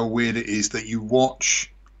day how weird it is that you watch.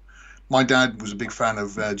 My dad was a big fan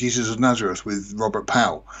of Jesus of Nazareth with Robert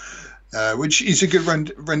Powell, which is a good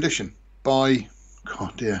rendition by,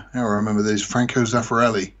 God dear, how I remember this, Franco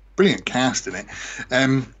Zeffirelli. Brilliant cast in it.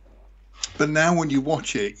 But now when you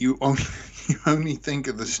watch it, you only think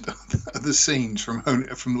of the scenes from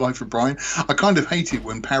Life of Brian. I kind of hate it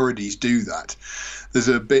when parodies do that. There's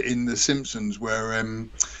a bit in The Simpsons where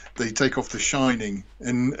they take off The Shining,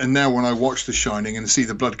 and now when I watch The Shining and see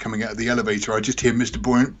the blood coming out of the elevator, I just hear Mr.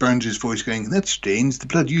 Burns' voice going, "That's strange. The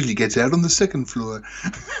blood usually gets out on the second floor."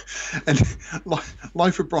 And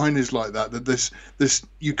Life of Brian is like that. That this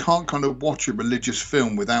you can't kind of watch a religious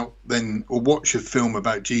film or watch a film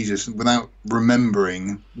about Jesus without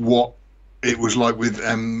remembering what it was like with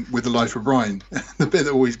The Life of Brian. The bit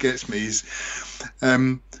that always gets me is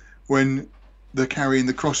when they're carrying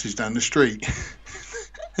the crosses down the street.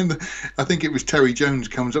 And I think it was Terry Jones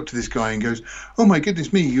comes up to this guy and goes, "Oh my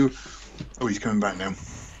goodness me, you!" Oh, he's coming back now.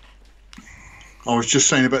 I was just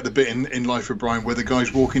saying about the bit in Life of Brian where the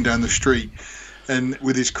guy's walking down the street and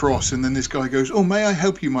with his cross, and then this guy goes, "Oh, may I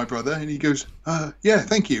help you, my brother?" And he goes, "Yeah,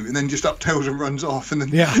 thank you," and then just uptails and runs off. And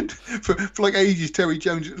then for like ages, Terry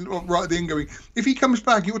Jones right at the end going, "If he comes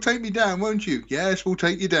back, you'll take me down, won't you?" "Yes, we'll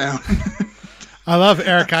take you down." I love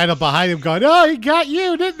Eric Idle behind him going, "Oh, he got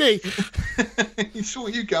you, didn't he?" He saw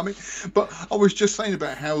you coming. But I was just saying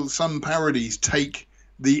about how some parodies take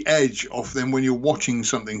the edge off them when you're watching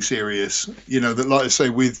something serious. That, like I say,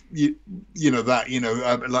 with like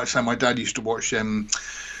I say, my dad used to watch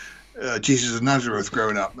Jesus of Nazareth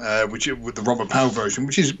growing up, which with the Robert Powell version,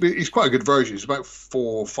 which is quite a good version. It's about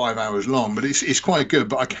 4 or 5 hours long, but it's quite good.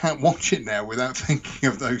 But I can't watch it now without thinking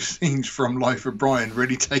of those scenes from Life of Brian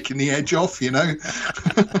really taking the edge off.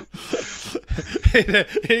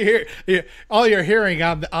 All you're hearing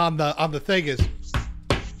on the thing is,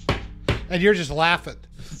 and you're just laughing.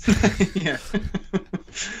 Yeah.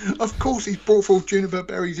 Of course, he's brought forth juniper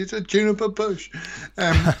berries. It's a juniper bush,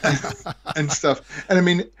 and stuff. And I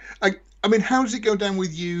mean, how does it go down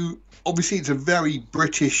with you? Obviously, it's a very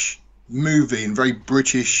British movie and very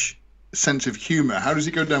British sense of humor. How does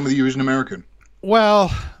it go down with you as an American?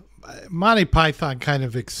 Well, Monty Python kind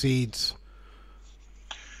of exceeds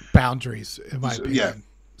boundaries, in my opinion. Yeah.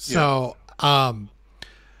 So,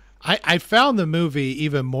 I found the movie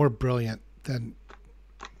even more brilliant than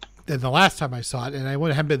the last time I saw it, and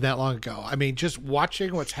it hadn't been that long ago. I mean, just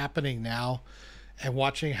watching what's happening now and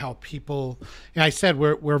watching how people, I said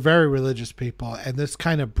we're very religious people, and this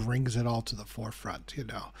kind of brings it all to the forefront,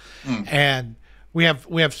 And we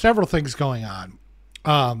have several things going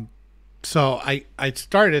on. So I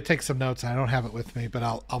started to take some notes. I don't have it with me, but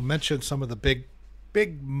I'll mention some of the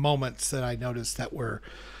big moments that I noticed that were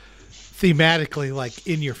thematically like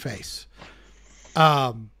in your face.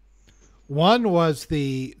 One was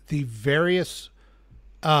the various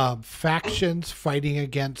factions fighting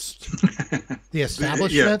against the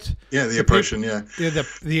establishment. Yeah, the oppression.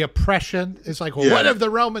 The oppression is like, well, what have the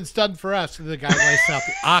Romans done for us? And the guy lays out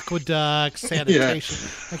the aqueducts, sanitation.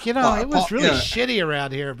 Like, it was really shitty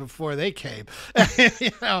around here before they came.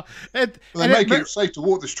 Well, they make it safe to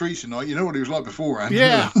walk the streets at night. You know what it was like beforehand.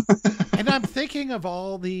 Yeah. And I'm thinking of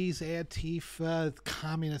all these Antifa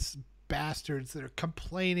communist bastards that are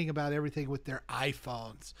complaining about everything with their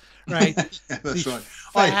iPhones, right? That's right.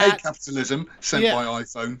 I hate capitalism sent by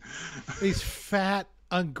iPhone. These fat,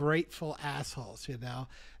 ungrateful assholes,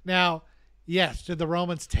 Now, yes, did the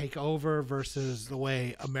Romans take over versus the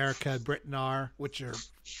way America and Britain are, which are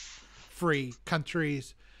free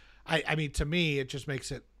countries? I mean, to me, it just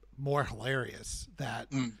makes it more hilarious that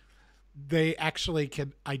they actually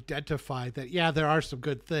can identify that, there are some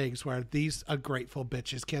good things where these ungrateful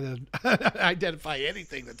bitches can identify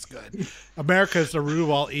anything that's good. America is the root of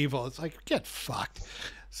all evil. It's like, get fucked.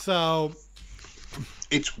 So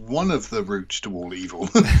it's one of the roots to all evil.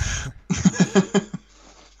 So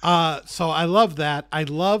I love that. I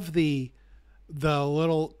love the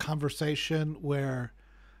little conversation where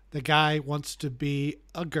the guy wants to be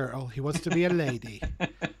a girl. He wants to be a lady.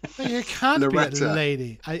 You can't Loretta. be a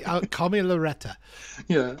lady. I'll call me Loretta.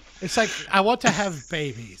 Yeah. It's like, I want to have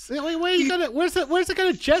babies. Where are you gonna? Where's it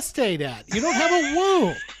gonna gestate at? You don't have a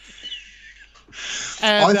womb.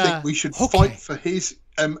 And, I think we should fight for his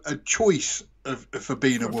a choice for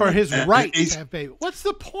being a woman. For his right to have babies. What's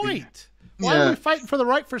the point? Why are we fighting for the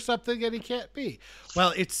right for something that he can't be?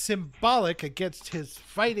 Well, it's symbolic against his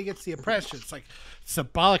fight against the oppression. It's like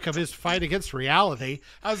symbolic of his fight against reality.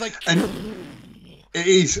 I was like, it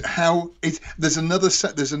is how it's. There's another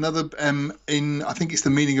in I think it's The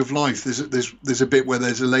Meaning of Life. There's a bit where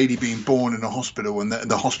there's a lady being born in a hospital, and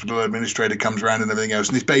the hospital administrator comes around and everything else,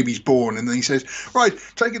 and this baby's born, and then he says, "Right,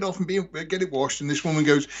 take it off and get it washed." And this woman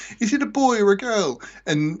goes, "Is it a boy or a girl?"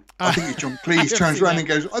 And I think it's John Cleese turns around and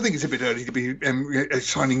goes, "I think it's a bit early to be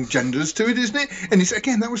assigning genders to it, isn't it?" And it's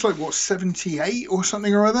again, that was like what, 78 or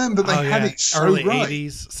something or other, but they had it so early right.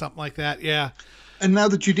 80s, something like that. Yeah. And now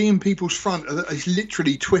the Judean People's Front is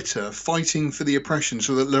literally Twitter fighting for the oppression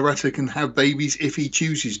so that Loretta can have babies if he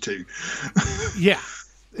chooses to. Yeah.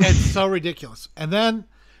 It's so ridiculous. And then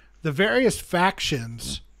the various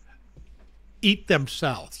factions eat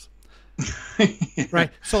themselves.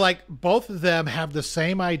 Right? So, like, both of them have the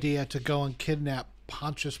same idea to go and kidnap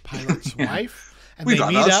Pontius Pilate's wife. And We've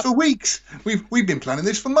had ours for weeks. We've been planning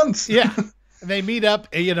this for months. Yeah. And they meet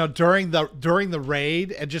up, during the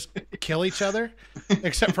raid and just kill each other,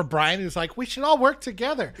 except for Brian, who's like, "We should all work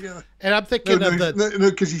together." Yeah. And I'm thinking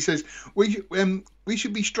because he says we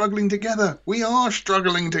should be struggling together. We are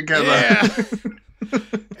struggling together. Yeah.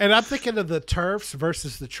 And I'm thinking of the TERFs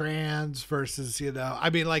versus the trans versus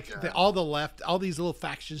all the left, all these little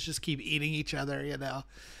factions just keep eating each other. Yeah.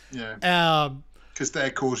 Because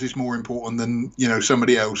their cause is more important than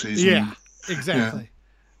somebody else's. Yeah. Exactly.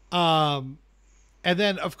 Yeah. And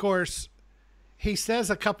then, of course, he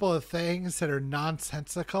says a couple of things that are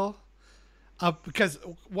nonsensical. Because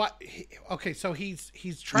so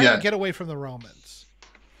he's trying to get away from the Romans.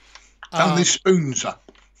 Found these spoons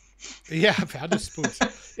up. Yeah, found his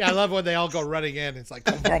spoons. Yeah, I love when they all go running in. It's like,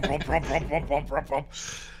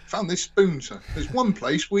 found this spoon, sir. There's one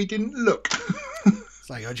place we didn't look. It's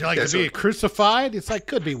like, would you like to be crucified? It's like,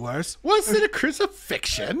 could be worse. Was it a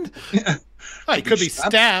crucifixion? Yeah. Oh, he could be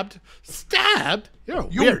stabbed. Stabbed? You're a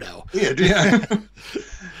weirdo. Weird, yeah.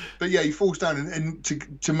 But yeah, he falls down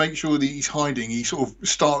and to make sure that he's hiding, he sort of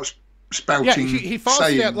starts spouting. Yeah, he falls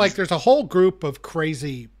down. Like, there's a whole group of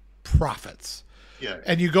crazy prophets. Yeah.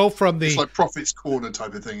 And you go from it's like Prophet's Corner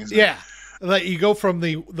type of thing, isn't it? Yeah. Like, you go from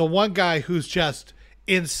the one guy who's just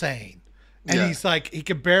insane. And he's like, he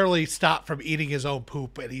can barely stop from eating his own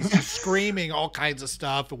poop. And he's just screaming all kinds of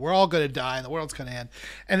stuff. And we're all going to die. And the world's going to end.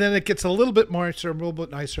 And then it gets a little bit nicer, a little bit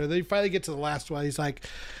nicer. Then you finally get to the last one. He's like,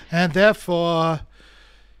 and therefore,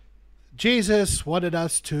 Jesus wanted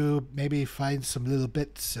us to maybe find some little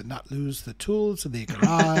bits and not lose the tools in the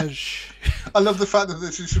garage. I love the fact that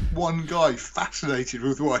there's just one guy fascinated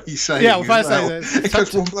with what he's saying. Yeah, fascinated. It's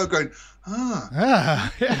just one bloke going, yeah.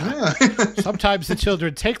 Sometimes the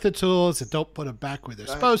children take the tools and don't put them back where they're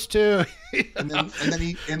supposed to. and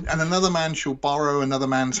another man shall borrow another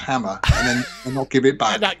man's hammer and not give it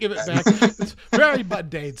back. And not give it back. It's very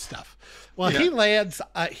mundane stuff. Well, he lands.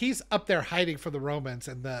 He's up there hiding from the Romans,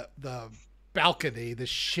 and the balcony, the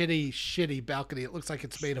shitty balcony. It looks like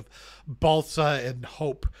it's made of balsa and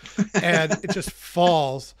hope, and it just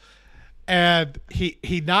falls. And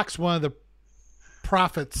he knocks one of the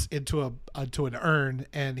prophets into an urn,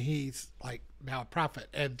 and he's like now a prophet.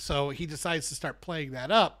 And so he decides to start playing that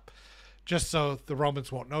up just so the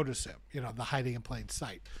Romans won't notice him, the hiding in plain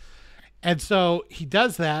sight. And so he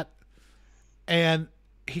does that, and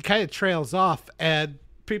he kind of trails off, and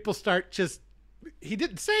people start he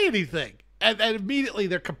didn't say anything. And immediately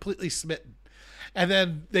they're completely smitten. And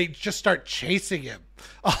then they just start chasing him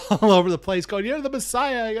all over the place, going, "You're the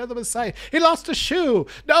Messiah, you're the Messiah. He lost a shoe.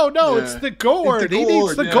 No, it's the gourd. He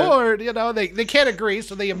needs the gourd." They can't agree,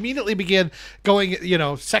 so they immediately begin going,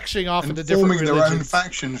 sectioning off into different religions. Forming their own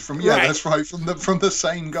factions from that's right, from the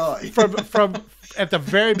same guy. from at the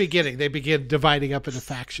very beginning, they begin dividing up into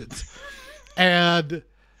factions.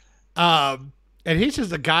 And he's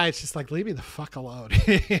just a guy. It's just like, leave me the fuck alone.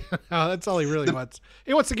 That's all he really wants.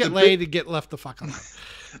 He wants to get laid and get left the fuck alone.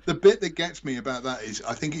 The bit that gets me about that is,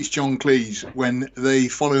 I think it's John Cleese when they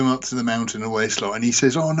follow him up to the mountain of Wasteland, and he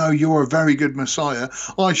says, "Oh no, you're a very good Messiah.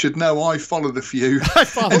 I should know. I followed a few." I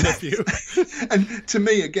followed a few. And to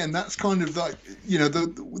me, again, that's kind of like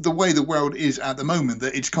the way the world is at the moment.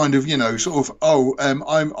 That it's kind of sort of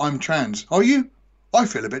I'm trans. Are you? I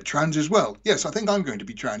feel a bit trans as well. Yes, I think I'm going to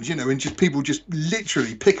be trans, and just people just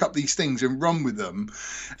literally pick up these things and run with them.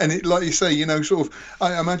 And it, like you say, sort of,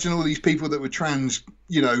 I imagine all these people that were trans,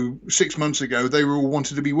 6 months ago, they were all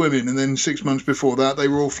wanted to be women. And then 6 months before that, they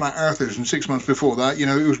were all flat earthers. And 6 months before that, it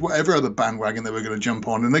was whatever other bandwagon they were going to jump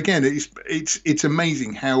on. And again, it's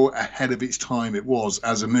amazing how ahead of its time it was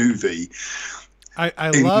as a movie.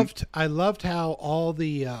 I loved how all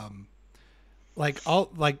the,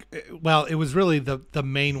 it was really the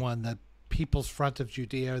main one, the People's Front of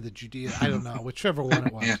Judea, or the Judea, I don't know, whichever one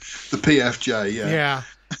it was. Yeah, the PFJ, yeah. Yeah.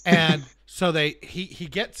 And so he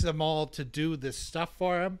gets them all to do this stuff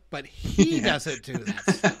for him, but he doesn't do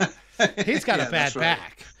that. He's got a bad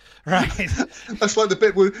back. Right. That's like the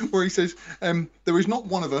bit where he says, "There is not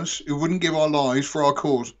one of us who wouldn't give our lives for our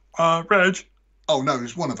cause." Reg. Oh no,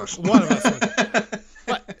 there's one of us. One of us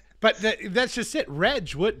would. But that's just it.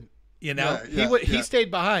 Reg wouldn't. He stayed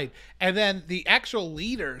behind. And then the actual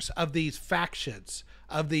leaders of these factions,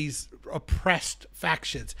 of these oppressed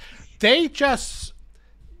factions, they just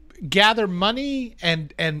gather money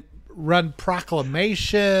and run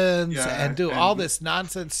proclamations and do all this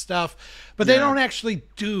nonsense stuff, but they don't actually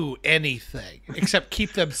do anything except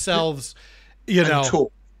keep themselves, and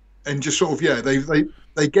talk, and just sort of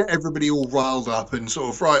they get everybody all riled up and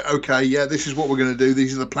sort of, right, okay, this is what we're going to do.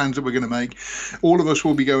 These are the plans that we're going to make. All of us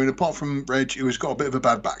will be going, apart from Reg, who has got a bit of a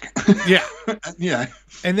bad back. Yeah. Yeah.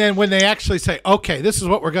 And then when they actually say, okay, this is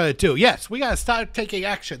what we're going to do. Yes, we got to start taking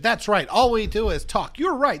action. That's right. All we do is talk.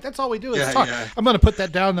 You're right. That's all we do is talk. Yeah. I'm going to put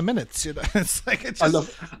that down in the minutes. It's like, it's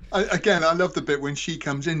just... I love the bit when she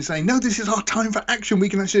comes in saying, "No, this is our time for action. We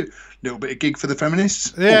can actually do a little bit of gig for the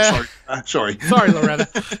feminists." Yeah. Oh, sorry. Sorry, Loretta.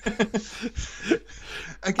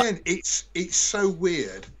 Again, it's so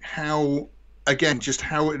weird how, again, just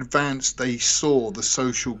how advanced they saw the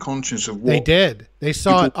social conscience of what they did. They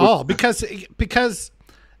saw it all because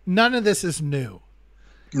none of this is new.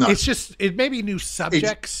 No. It's just, it may be new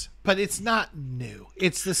subjects, but it's not new.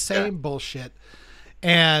 It's the same bullshit,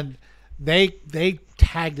 and they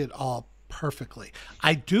tagged it all perfectly.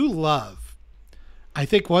 I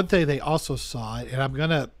think one thing they also saw,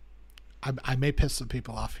 and I may piss some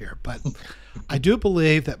people off here, but I do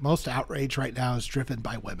believe that most outrage right now is driven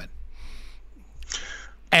by women.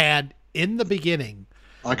 And in the beginning,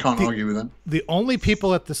 I can't argue with that. The only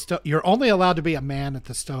people at you're only allowed to be a man at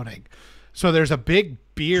the stoning. So there's a big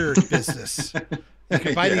beard business. You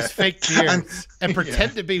can buy these fake beards and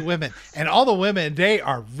pretend to be women. And all the women, they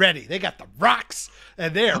are ready. They got the rocks,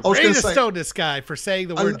 and they are ready to stone this guy for saying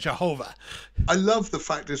the word Jehovah. I love the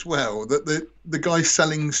fact as well that the guy's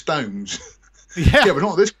selling stones. Yeah, but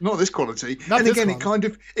not this quality. And again, it kind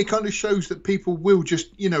of shows that people will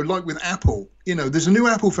just, like with Apple, there's a new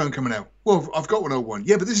Apple phone coming out. Well, I've got an old one.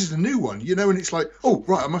 Yeah, but this is a new one, and it's like, oh,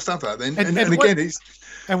 right, I must have that then. And again, it's...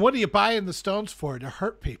 And what are you buying the stones for? To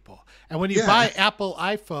hurt people. And when you buy Apple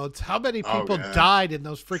iPhones, how many people died in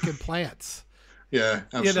those freaking plants? Yeah,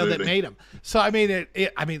 absolutely. That made them. So, I mean,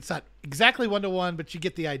 it's not exactly 1-to-1, but you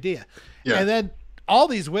get the idea. Yeah. And then all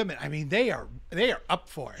these women, I mean, they are up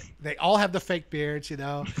for it. They all have the fake beards, and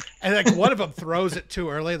like one of them throws it too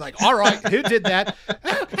early. Like, all right, who did that?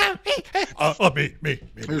 Me.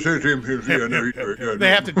 They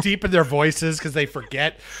have to deepen their voices because they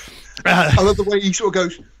forget. I love the way he sort of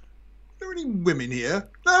goes, "Are there any women here?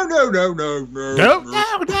 No.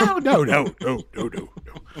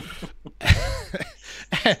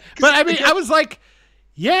 But I mean, I was like,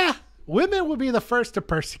 yeah, women would be the first to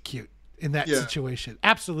persecute in that situation.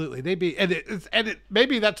 Absolutely. They'd be, and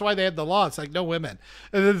maybe that's why they had the law. It's like, no women.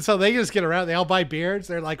 And then, so they just get around, they all buy beards.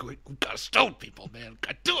 They're like, we gotta stone people, man.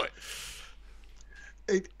 Gotta do it.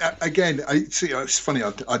 Again, I see. It's funny.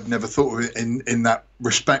 I'd never thought of it in that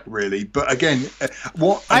respect, really. But again,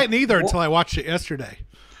 what I hadn't either until I watched it yesterday.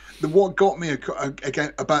 What got me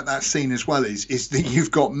again about that scene as well is that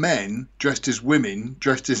you've got men dressed as women,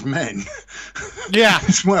 dressed as men. Yeah.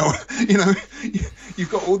 As well,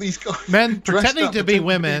 you've got all these guys, men pretending to be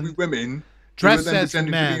women, dressed as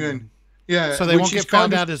men. Yeah, so they won't get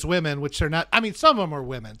found out as women, which they're not. I mean, some of them are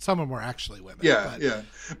women, some of them were actually women. Yeah,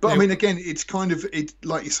 but I mean, again, it's kind of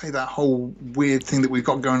like you say, that whole weird thing that we've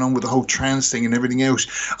got going on with the whole trans thing and everything else.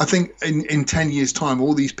 I think in 10 years' time,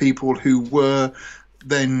 all these people who were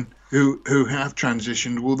then who have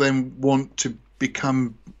transitioned will then want to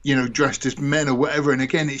become, dressed as men or whatever. And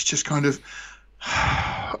again, it's just kind of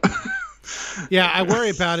yeah, I worry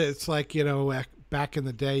about it. It's like, back in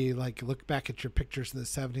the day, you look back at your pictures in the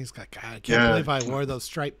 70s, like, God, I can't believe I wore those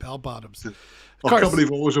striped bell bottoms. I can't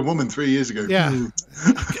believe I was a woman 3 years ago. Yeah.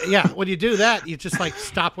 Yeah. When you do that, you just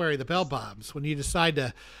stop wearing the bell bottoms. When you decide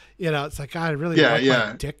to, it's like, God, I really want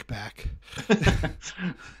my dick back.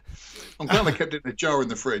 I'm glad I kept it in a jar in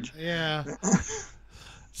the fridge. Yeah.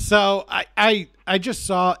 So I just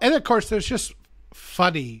saw, and of course there's just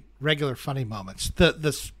regular funny moments.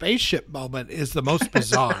 The spaceship moment is the most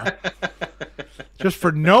bizarre. Just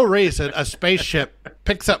for no reason, a spaceship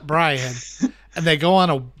picks up Brian and they go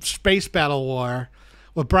on a space battle war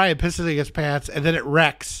with Brian pissing his pants, and then it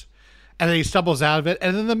wrecks and then he stumbles out of it,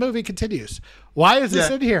 and then the movie continues. Why is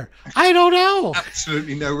this in here? I don't know.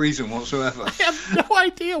 Absolutely no reason whatsoever. I have no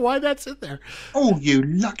idea why that's in there. Oh, you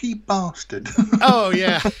lucky bastard. Oh,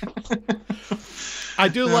 yeah. I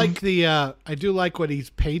do like when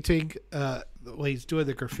he's painting, when he's doing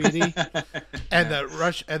the graffiti, and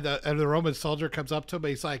the Roman soldier comes up to him and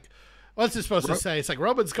he's like, what's it supposed to say? It's like,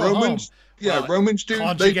 Romans go home. Yeah, Romans do.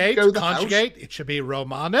 Conjugate. They go the conjugate. House. It should be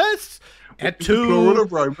Romanus. Et tu. Plural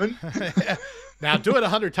of Roman. Now do it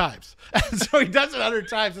 100 times. And so he does it 100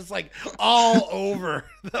 times. It's like all over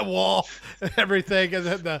the wall and everything. And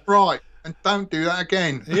then right. And don't do that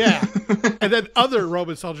again. Yeah. And then other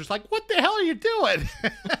Roman soldiers like, what the hell are you doing?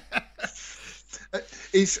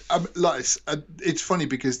 It's funny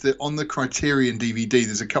because on the Criterion DVD,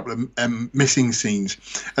 there's a couple of missing scenes.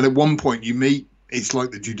 And at one point you meet, it's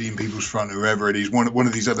like the Judean People's Front or whoever it is, one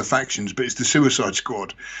of these other factions, but it's the Suicide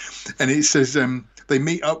Squad. And it says they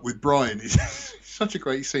meet up with Brian. It's such a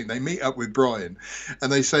great scene. They meet up with Brian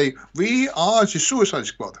and they say, we are the Suicide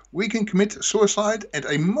Squad. We can commit suicide at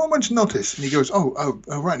a moment's notice. And he goes, oh,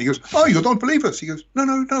 right. And he goes, oh, you don't believe us? He goes,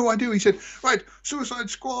 no, I do. He said, right, Suicide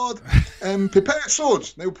Squad, prepare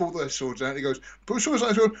swords. They will pull their swords out. And he goes, put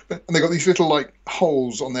Suicide Squad. And they got these little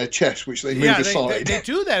holes on their chest, which they move aside. They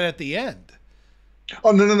do that at the end.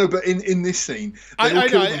 Oh, no. But in this scene,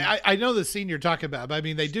 I know the scene you're talking about. But I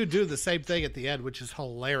mean, they do the same thing at the end, which is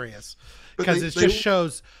hilarious. Because it just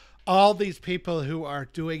shows all these people who are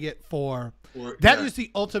doing it for... That is the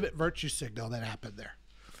ultimate virtue signal that happened there.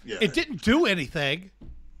 Yeah. It didn't do anything.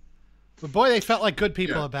 But boy, they felt like good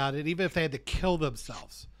people about it, even if they had to kill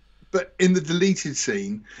themselves. But in the deleted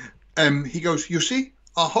scene, he goes, you see,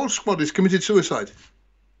 our whole squad has committed suicide.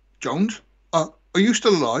 Jones, are you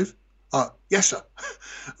still alive? Yes, sir.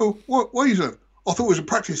 Oh, why are you so? I thought it was a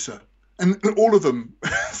practice, sir. And all of them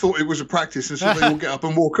thought it was a practice, and so they all get up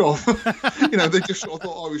and walk off. They just sort of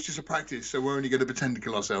thought, it was just a practice, so we're only going to pretend to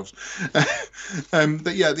kill ourselves.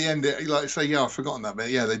 But yeah, at the end, like I say, I've forgotten that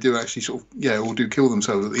bit. Yeah, they do actually sort of, all do kill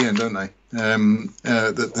themselves at the end, don't they?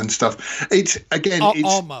 And stuff. It's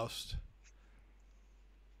almost.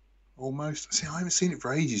 Almost. See, I haven't seen it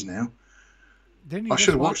for ages now. I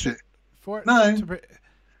should have watched it.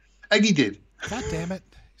 Eggy did. God damn it.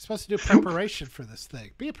 Supposed to do preparation for this thing.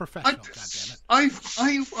 Be a professional, goddammit.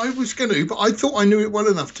 I was going to, but I thought I knew it well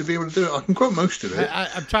enough to be able to do it. I can quote most of it.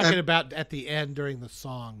 I'm talking about at the end during the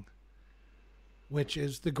song, which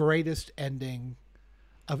is the greatest ending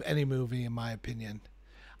of any movie, in my opinion.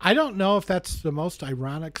 I don't know if that's the most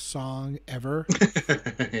ironic song ever.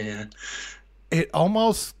 Yeah. It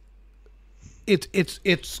almost,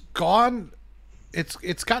 it's gone.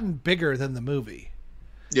 It's gotten bigger than the movie.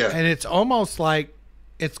 Yeah. And it's almost like,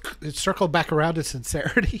 it's circled back around to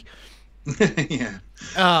sincerity. Yeah.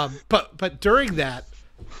 But during that,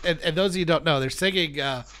 and those of you who don't know, they're singing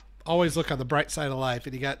Always Look on the Bright Side of Life,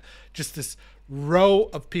 and you got just this row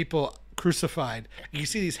of people crucified. You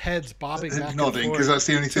see these heads bobbing back and nodding, because that's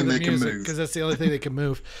the only thing they can move. Because that's the only thing they can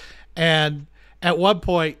move. And at one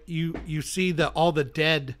point, you see all the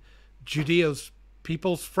dead Judeo's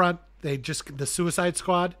People's Front, the Suicide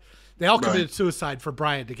Squad. They all committed suicide for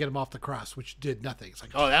Brian to get him off the cross, which did nothing. It's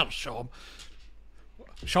like, that'll show him.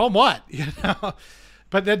 Show him what?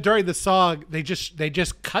 But then during the song, they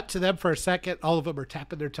just cut to them for a second. All of them are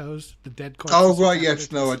tapping their toes. The dead corpses. Oh right,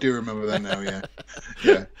 yes, no, I do remember that now. Yeah,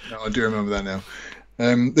 yeah, no, I do remember that now.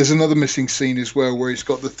 There's another missing scene as well where it's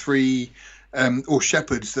got the three or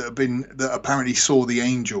shepherds that apparently saw the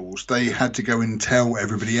angels. They had to go and tell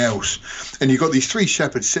everybody else, and you've got these three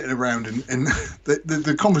shepherds sitting around, and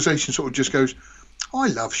the conversation sort of just goes, "I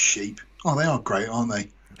love sheep. Oh, they are great, aren't they?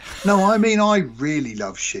 No, I mean, I really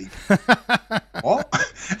love sheep." What?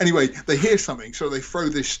 Anyway, they hear something, so they throw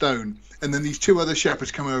this stone, and then these two other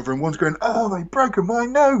shepherds come over, and one's going, "Oh, they've broken my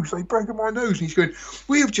nose. They've broken my nose." And he's going,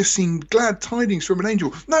 "We have just seen glad tidings from an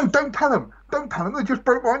angel." "No, don't tell them. Don't tell them. They just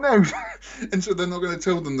broke my nose." And so they're not going to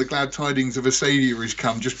tell them the glad tidings of a saviour has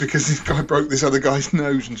come just because this guy broke this other guy's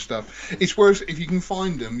nose and stuff. It's worse if you can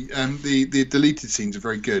find them. The deleted scenes are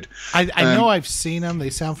very good. I know I've seen them. They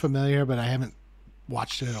sound familiar, but I haven't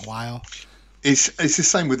watched it in a while. It's the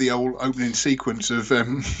same with the old opening sequence of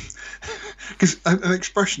because an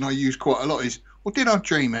expression I use quite a lot is, "Well, did I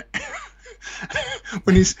dream it?"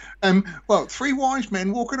 When he's three wise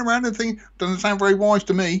men walking around and thinking, doesn't sound very wise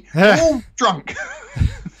to me. All drunk.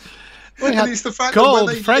 And it's the fact gold, that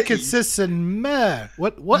when they frankincense, and myrrh.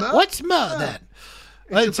 What's myrrh then?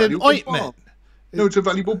 It's an ointment. Balm. No, it's a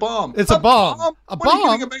valuable balm. It's a balm. A what balm.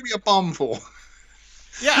 Are you giving a baby a balm for?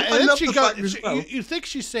 Yeah, and then she goes. You think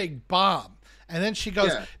she's saying bomb, and then she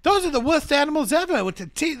goes, "Those are the worst animals ever with the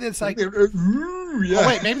teeth." It's like, oh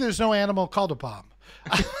wait, maybe there's no animal called a bomb.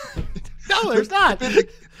 No, there's not.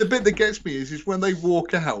 The bit that gets me is when they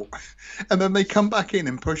walk out, and then they come back in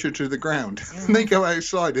and push her to the ground, and they go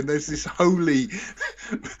outside, and there's this holy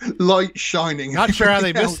light shining. Not sure how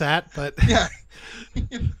they missed that, but yeah.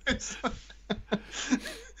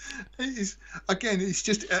 It's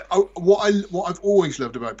just what I've always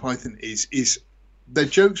loved about Python is their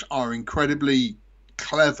jokes are incredibly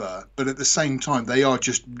clever, but at the same time they are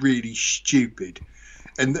just really stupid.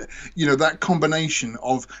 And that combination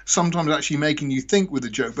of sometimes actually making you think with a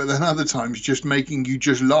joke, but then other times just making you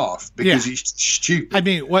just laugh because it's stupid. I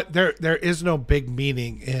mean, there is no big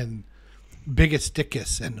meaning in Biggest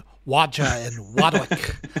Dickus and Wadja and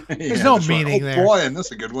Wadlik. There's no meaning there. Brian,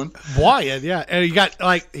 that's a good one. Brian, yeah. And you got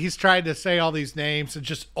he's trying to say all these names, and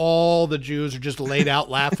just all the Jews are just laid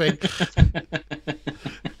out laughing.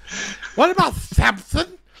 What about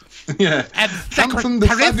Samson? Yeah, and Samson the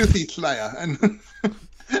Sadducee Slayer, and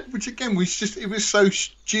which again was it was so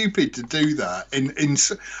stupid to do that.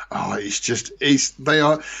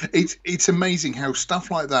 It's amazing how stuff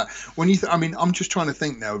like that. When you, I'm just trying to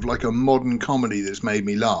think now of like a modern comedy that's made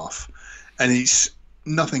me laugh, and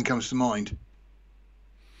nothing comes to mind.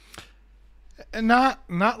 And not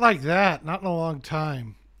like that. Not in a long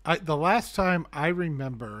time. The last time I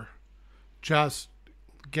remember just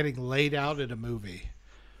getting laid out in a movie.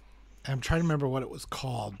 I'm trying to remember what it was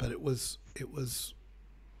called, but it was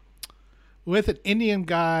with an Indian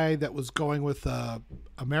guy that was going with a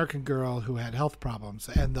American girl who had health problems,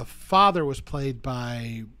 and the father was played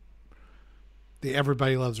by the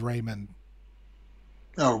Everybody Loves Raymond.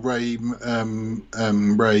 Oh, Ray. I was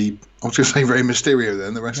going to say Ray Mysterio.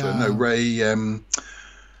 Then the rest of it, no, Ray.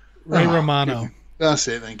 Ray Romano. That's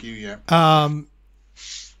it. Thank you. Yeah.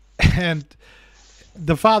 And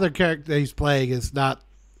the father character he's playing is not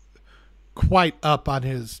quite up on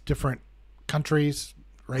his different countries,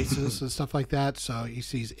 races, and stuff like that. So he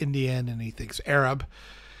sees Indian and he thinks Arab.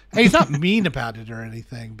 And he's not mean about it or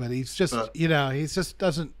anything, but he's just, he just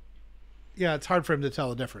doesn't. Yeah, it's hard for him to tell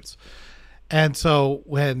the difference. And so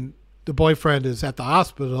when the boyfriend is at the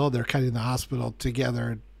hospital, they're cutting the hospital together,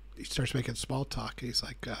 and he starts making small talk. He's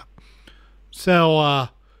like,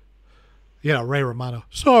 Ray Romano.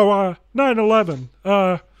 So,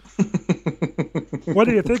 9/11. What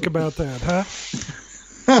do you think about that, huh?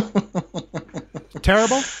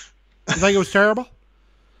 Terrible? You think it was terrible?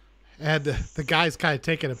 And the guy's kind of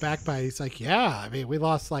taken aback by it. He's like, yeah, we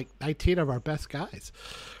lost like 19 of our best guys.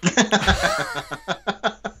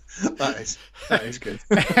 That is good.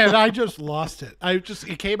 And I just lost it.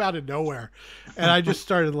 It came out of nowhere. And I just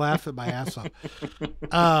started laughing my ass off.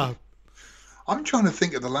 I'm trying to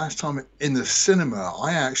think of the last time in the cinema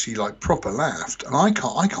I actually proper laughed, and I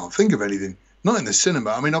can't think of anything. Not in the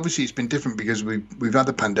cinema. I mean, obviously it's been different because we've had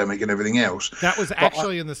the pandemic and everything else. That was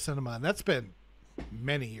actually in the cinema, and that's been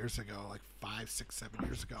many years ago, like 5, 6, 7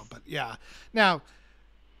 years ago. But yeah, now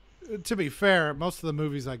to be fair, most of the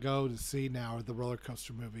movies I go to see now are the roller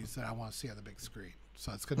coaster movies that I want to see on the big screen.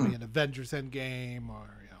 So it's going to be an Avengers Endgame or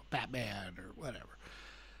Batman or whatever.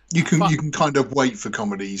 You can kind of wait for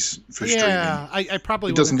comedies for streaming. Yeah, I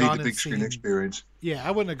probably it doesn't need the big screen experience. Yeah,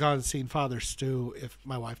 I wouldn't have gone and seen Father Stu if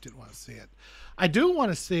my wife didn't want to see it. I do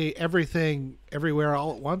want to see Everything Everywhere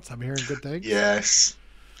All at Once. I'm hearing good things. Yes.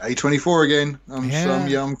 A24 again.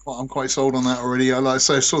 I'm quite sold on that already. I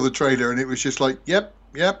saw the trailer and it was just like, yep,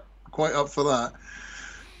 quite up for that.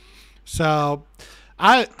 So,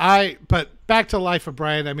 but back to Life of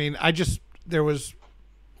Brian. I mean, there was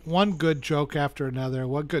one good joke after another,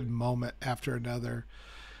 one good moment after another.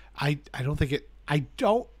 I don't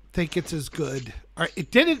think it's as good. Or it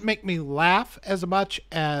didn't make me laugh as much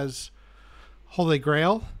as Holy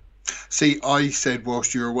Grail. See, I said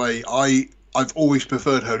whilst you were away, I've always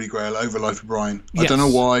preferred Holy Grail over Life of Brian. Yes. I don't know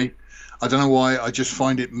why. I just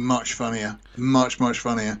find it much funnier. Much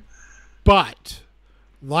funnier. But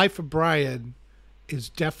Life of Brian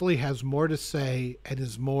definitely has more to say and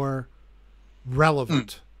is more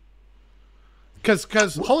relevant.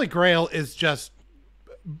 Because Holy Grail is just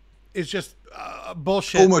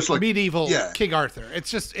bullshit. Almost like medieval King Arthur. It's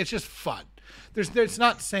just fun. There's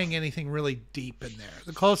not saying anything really deep in there.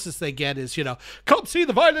 The closest they get is, come see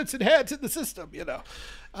the violence inherent in the system,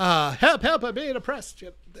 help, I'm being oppressed.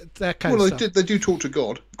 That kind of stuff. Well, they do talk to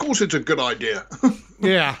God. Of course it's a good idea.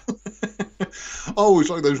 Yeah. Oh, it's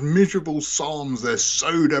like those miserable psalms. They're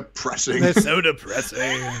so depressing.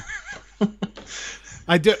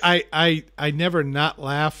 I never not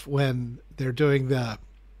laugh when they're doing the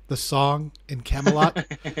song in Camelot.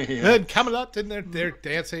 And Camelot, and they're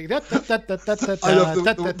dancing. I love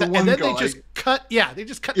the one and then guy. They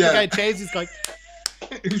just cut the guy in chains. He's going,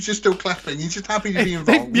 he's just still clapping. He's just happy to be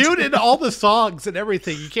involved. They've muted all the songs and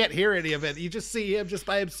everything. You can't hear any of it. You just see him just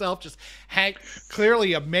by himself, just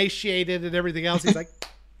clearly emaciated and everything else. He's like,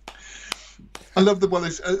 I love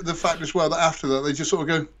the fact as well that after that they just sort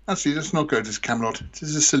of go, actually, let's not go to Camelot. This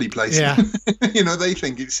is a silly place. Yeah. They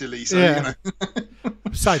think it's silly. So,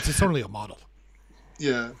 Besides, it's only a model.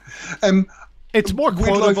 Yeah. It's more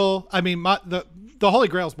quotable. I mean, the Holy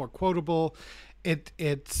Grail is more quotable. It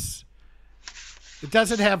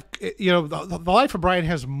doesn't have, the Life of Brian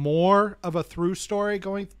has more of a through story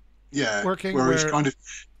going. Yeah. Working. Where it's kind of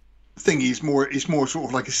thing is more. It's more sort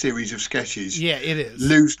of like a series of sketches. Yeah, it is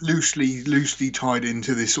loosely tied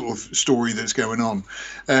into this sort of story that's going on.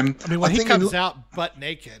 When he comes out butt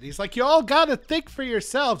naked, he's like, "You all got to think for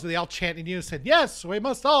yourselves." And they all chant in unison, "Yes, we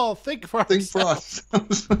must all think for ourselves."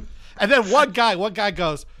 And then one guy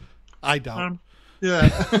goes, "I don't." Yeah.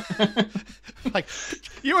 Like,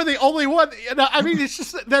 you were the only one. It's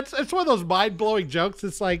just it's one of those mind blowing jokes.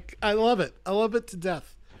 It's like, I love it. I love it to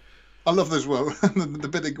death. I love this as well. The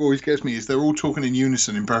bit that always gets me is they're all talking in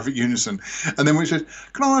unison, in perfect unison. And then when he says,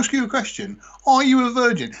 "Can I ask you a question? Are you a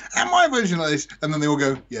virgin? Am I a virgin like this?" And then they all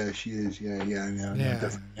go, "Yeah, she is. Yeah,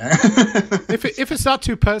 definitely." Yeah. If it's not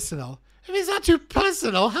too personal. If it's not too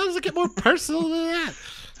personal, how does it get more personal than that?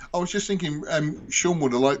 I was just thinking, Sean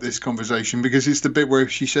would have liked this conversation because it's the bit where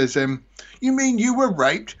she says, "You mean you were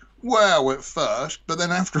raped?" Well, at first, but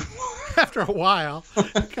then after a while.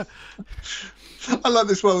 I like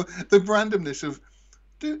this. Well, the randomness of,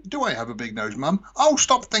 do I have a big nose, Mum? Oh,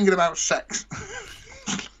 stop thinking about sex.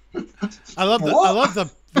 I love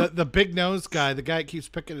the big nose guy. The guy that keeps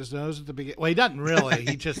picking his nose at the beginning. Well, he doesn't really.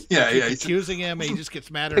 He just keeps accusing him, and he just gets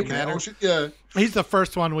madder and madder. Yeah, he's the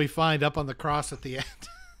first one we find up on the cross at the end.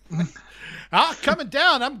 Coming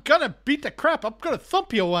down. I'm gonna beat the crap. I'm gonna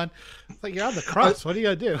thump you one. It's like, you're on the cross. What are you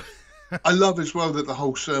gonna do? I love as well that the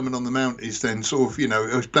whole Sermon on the Mount is then sort of,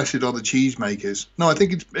 blessed are the cheesemakers. No, I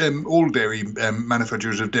think it's all dairy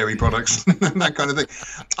manufacturers of dairy products and that kind of thing.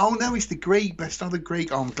 Oh, no, it's the Greek. Blessed are the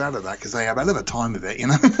Greek. Oh, I'm glad of that because they have a hell of a time of it,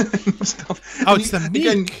 stuff. Oh, it's the meek.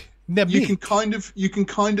 Again, you can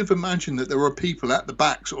kind of imagine that there are people at the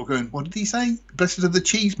back sort of going, "What did he say? Blessed are the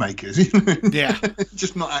cheesemakers." Yeah.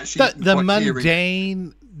 Just not actually the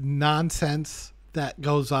mundane nonsense that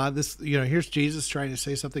goes on. This, here's Jesus trying to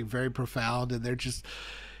say something very profound, and they're just,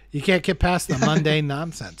 you can't get past the mundane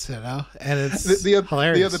nonsense, and it's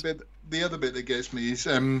hilarious. The other bit that gets me is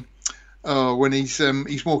when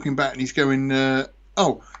he's walking back and he's going,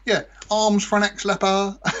 arms for an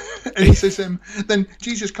ex-leper, and he says, then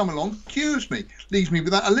Jesus come along, cures me, leaves me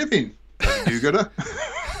without a living. You gotta.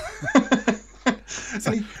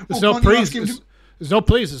 There's no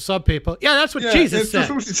please to some people. Yeah, that's what Jesus said.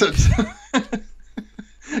 That's what he said.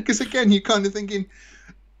 Because again, you're kind of thinking,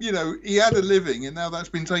 he had a living and now that's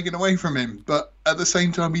been taken away from him. But at the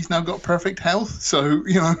same time, he's now got perfect health. So,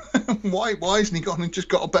 why hasn't he gone and just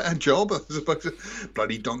got a better job? As opposed to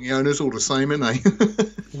bloody donkey owners all the same, aren't they?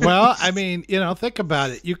 Well, think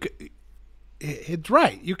about it. It's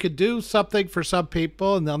right. You could do something for some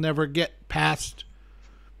people and they'll never get past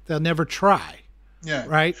they'll never try. Yeah.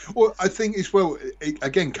 Right. Well, I think as well,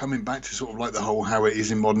 again, coming back to sort of like the whole how it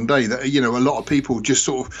is in modern day, that, you know, a lot of people just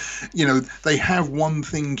sort of, you know, they have one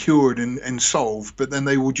thing cured and solved, but then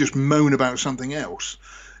they will just moan about something else,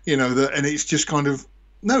 you know, and it's just kind of,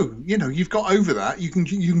 no, you know, you've got over that. You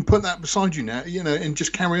can put that beside you now, you know, and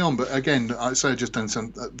just carry on. But again, I'd say I just don't.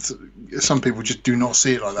 Some people just do not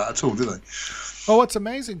see it like that at all, do they? Well, what's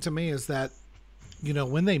amazing to me is that, you know,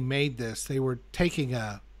 when they made this, they were taking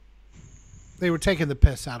the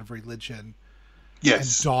piss out of religion,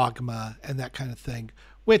 yes, and dogma and that kind of thing,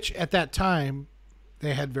 which at that time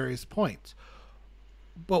they had various points.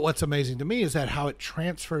 But what's amazing to me is that how it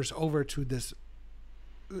transfers over to this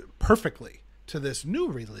perfectly to this new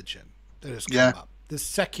religion that has come up, this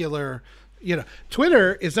secular, you know,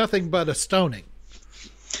 Twitter is nothing but a stoning.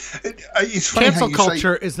 It's Cancel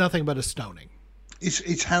culture is nothing but a stoning.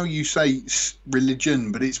 It's how you say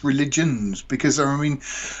religion, but it's religions, because I mean,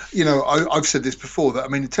 you know, I've said this before, that I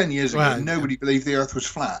mean 10 years ago nobody believed the earth was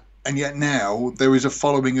flat, and yet now there is a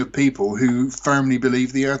following of people who firmly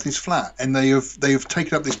believe the earth is flat, and they have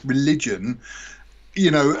taken up this religion,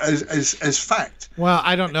 you know, as fact. Well,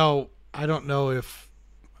 I don't know if,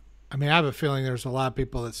 I mean, I have a feeling there's a lot of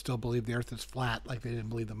people that still believe the earth is flat, like they didn't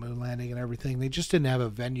believe the moon landing and everything. They just didn't have a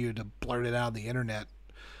venue to blurt it out on the internet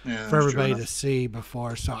for everybody to see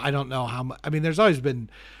before. So I don't know how much. I mean, there's always been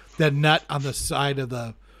the nut on the side of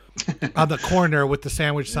the on the corner with the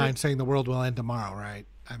sandwich sign saying the world will end tomorrow, right?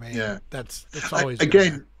 I mean, that's always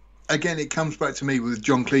again, it comes back to me with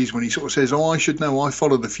John Cleese when he sort of says, "Oh, I should know. I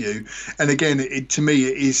follow the few." And again, to me,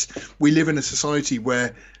 it is, we live in a society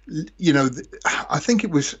where, you know, I think it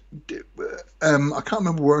was, I can't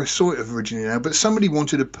remember where I saw it originally now, but somebody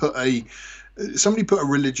wanted to put a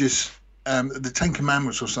religious, the Ten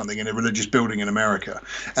Commandments or something in a religious building in America,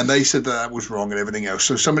 and they said that was wrong and everything else.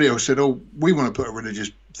 So somebody else said, "Oh, we want to put a religious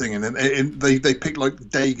thing in," and they picked like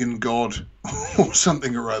Dagon God or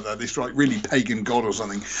something or other, this like really pagan god or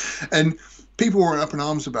something, and people were up in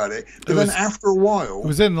arms about it. But then after a while, it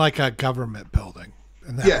was in like a government building,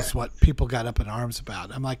 and that was what people got up in arms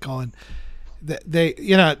about. I'm like going, they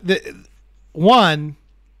you know, one,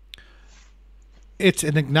 it's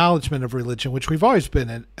an acknowledgement of religion, which we've always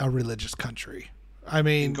been a religious country. I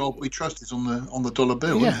mean, in God we trust is on the dollar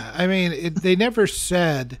bill. Yeah, I mean, they never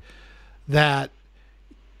said that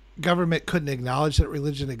government couldn't acknowledge that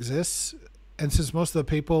religion exists. And since most of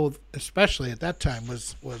the people, especially at that time,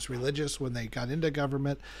 was religious when they got into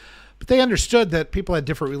government, but they understood that people had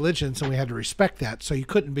different religions and we had to respect that. So you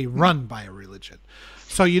couldn't be run by a religion.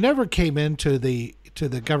 So you never came into the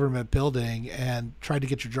government building and tried to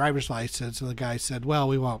get your driver's license, and the guy said, "Well,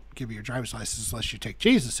 we won't give you your driver's license unless you take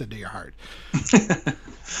Jesus into your heart."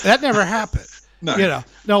 That never happened. No. You know,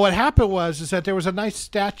 no. What happened was that there was a nice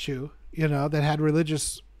statue, you know, that had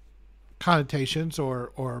religious connotations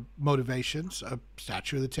or motivations, a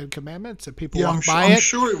statue of the Ten Commandments, and people walked by it. I'm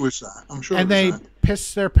sure it was that. I'm sure. And it was they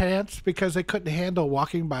pissed their pants because they couldn't handle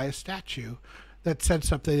walking by a statue that said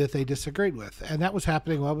something that they disagreed with, and that was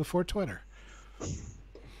happening well before Twitter.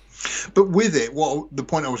 But with it, what the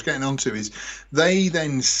point I was getting onto is, they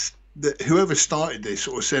then, whoever started this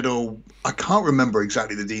sort of said, "Oh, I can't remember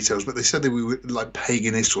exactly the details, but they said that we were like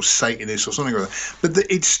paganists or Satanists or something like that." But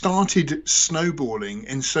it started snowballing,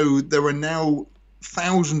 and so there are now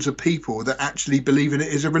thousands of people that actually believe in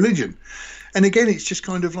it as a religion. And again, it's just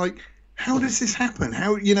kind of like, how does this happen?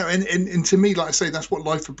 How, you know, and to me, like I say, that's what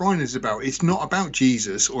Life for Brian is about. It's not about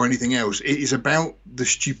Jesus or anything else. It is about the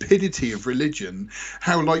stupidity of religion.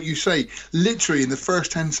 How, like you say, literally in the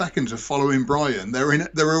first 10 seconds of following Brian, they're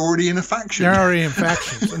already in a faction. They're already in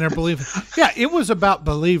factions, and they're believing. Yeah, it was about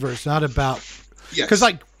believers, not about. Yes. Because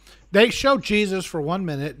like they show Jesus for 1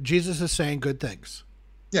 minute, Jesus is saying good things.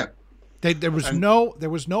 Yeah. There was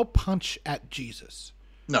no punch at Jesus.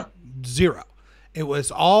 No. Zero. It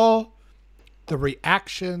was all the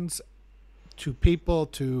reactions to people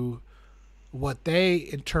to what they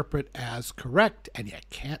interpret as correct, and you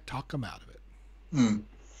can't talk them out of it.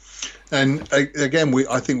 And again,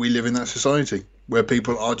 I think we live in that society where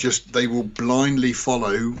people are just, they will blindly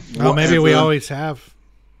follow. Well, maybe we always have.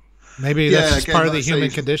 Maybe that's just part of the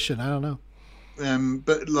human condition. I don't know.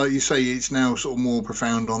 But like you say, it's now sort of more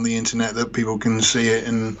profound on the internet that people can see it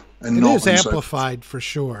and it not. It is amplified for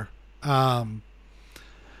sure.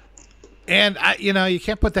 And you know, you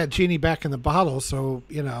can't put that genie back in the bottle. So,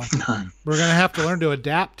 you know, we're going to have to learn to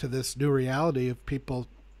adapt to this new reality of people,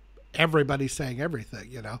 everybody saying everything.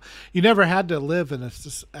 You know, you never had to live in a,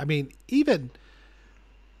 I mean,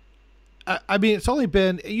 it's only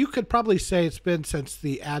been, you could probably say it's been since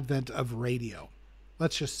the advent of radio.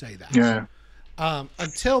 Let's just say that. Yeah.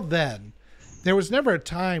 Until then, there was never a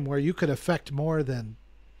time where you could affect more than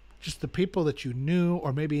just the people that you knew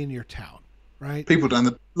or maybe in your town, right? People down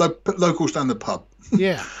the locals down the pub.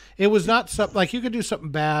 Yeah. It was not something like you could do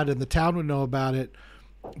something bad and the town would know about it,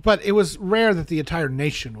 but it was rare that the entire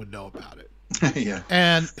nation would know about it. Yeah.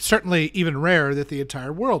 And certainly even rarer that the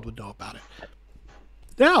entire world would know about it.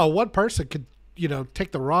 Now, one person could,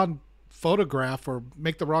 take the wrong photograph or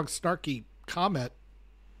make the wrong snarky comment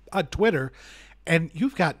on Twitter, and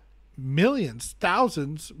you've got millions,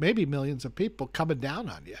 thousands, maybe millions of people coming down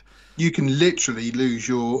on you. You can literally lose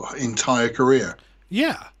your entire career.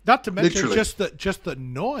 Yeah, not to mention literally. just the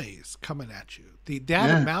noise coming at you,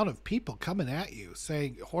 that amount of people coming at you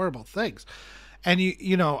saying horrible things, and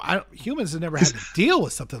humans have never had to deal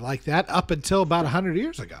with something like that up until about 100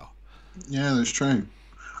 years ago. Yeah, that's true.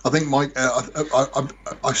 I think Mike.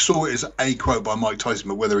 I saw it as a quote by Mike Tyson,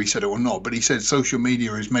 but whether he said it or not, but he said social media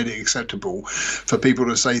has made it acceptable for people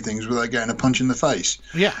to say things without getting a punch in the face.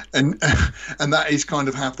 Yeah, and that is kind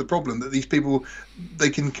of half the problem, that these people, they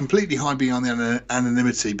can completely hide behind their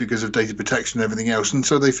anonymity because of data protection and everything else, and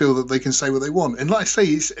so they feel that they can say what they want. And like I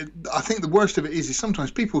say, I think the worst of it is sometimes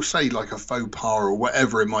people say like a faux pas or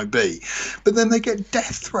whatever it might be, but then they get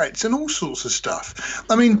death threats and all sorts of stuff.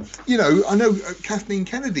 I mean, I know Kathleen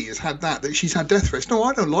Kennedy has had that she's had death threats. No,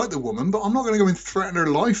 I don't like the woman, but I'm not going to go and threaten her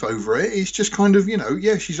life over it. It's just kind of,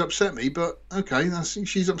 yeah, she's upset me, but okay,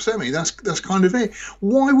 she's upset me. That's kind of it.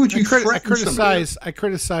 Why would you threaten somebody? I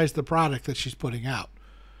criticize the product that she's putting out.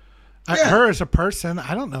 Her as a person,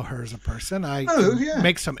 I don't know her as a person. I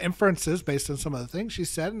make some inferences based on some of the things she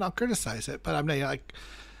said, and I'll criticize it. But I'm like,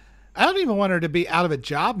 I don't even want her to be out of a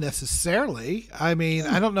job necessarily. I mean,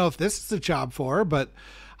 I don't know if this is the job for her, but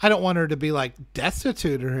I don't want her to be like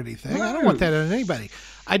destitute or anything. No. I don't want that on anybody.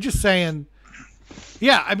 I'm just saying,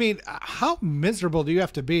 yeah, I mean, how miserable do you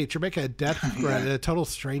have to be to make a death threat at a total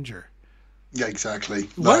stranger? Yeah, exactly.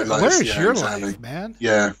 Where is your life, man?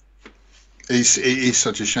 Yeah. It is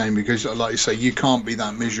such a shame because, like you say, you can't be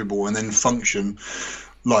that miserable and then function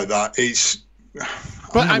like that.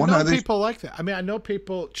 But I know people like that. I mean, I know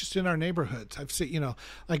people just in our neighborhoods. I've seen,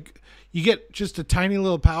 like you get just a tiny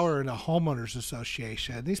little power in a homeowners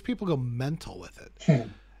association. These people go mental with it.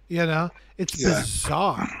 It's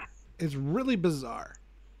bizarre. It's really bizarre.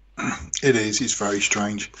 It is. It's very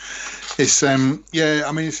strange. It's I mean,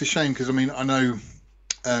 it's a shame because I know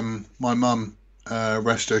my mum,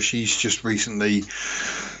 rest her, she's just recently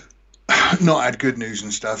not had good news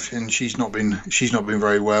and stuff, and she's not been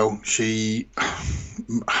very well. She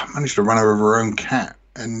managed to run over her own cat,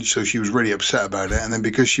 and so she was really upset about it. And then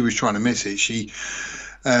because she was trying to miss it, she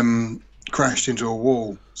crashed into a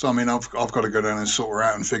wall. So I mean, I've got to go down and sort her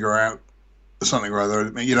out and figure out something or other.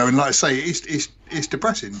 And like I say, it's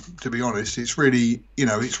depressing, to be honest. It's really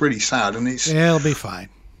it's really sad, and it'll be fine.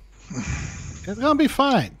 It's gonna be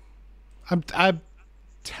fine. I'm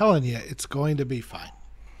telling you, it's going to be fine.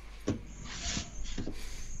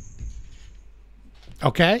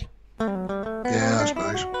 Okay? Yeah, I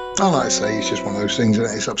suppose. Like I say, it's just one of those things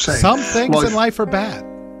that it's upsetting. Some things in life are bad.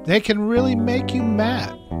 They can really make you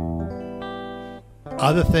mad.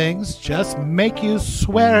 Other things just make you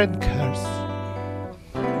swear and curse.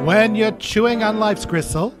 When you're chewing on life's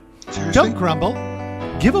gristle, seriously? Don't grumble.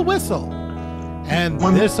 Give a whistle. And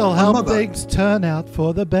this'll help things turn out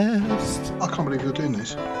for the best. I can't believe you're doing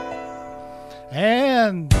this.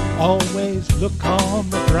 And always look on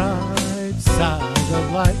the bright side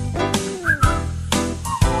of life.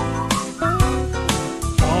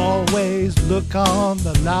 Always look on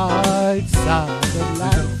the light side of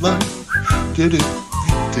life.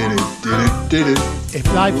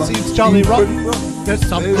 If life seems jolly rotten, there's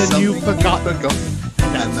something you forgot.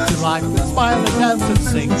 And that's to life with smile and dance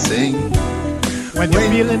and sing. When you're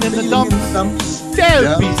feeling in the dumps,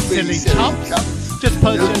 don't be silly chumps. Just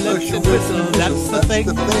put your lips and whistle, that's the thing.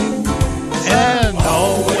 And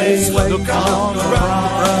always look on the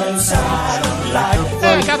bright side of life.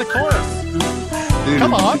 Hey, I got a chorus.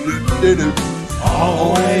 Come on.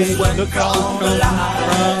 Always look on the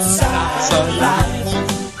bright side of life.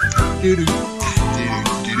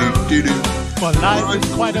 For life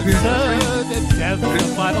is quite absurd and death's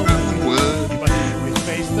the final word. But we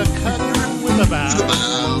face the curtain with a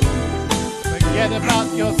bow. Forget about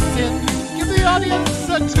your sin. Give the audience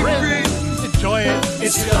a grin. Enjoy it.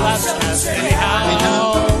 It's your last chance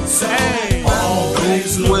anyhow. Say,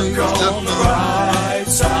 always look on the right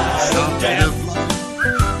side of death.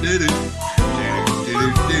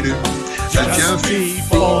 Just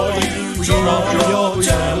before you draw your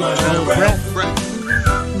terminal breath.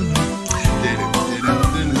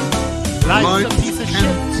 Life's a piece of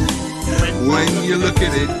shit. When you look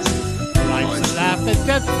at it, life's a laugh laughing.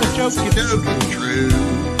 That's the joke. It's true.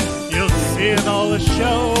 You'll see it all the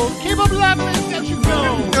show. Keep them laughing as you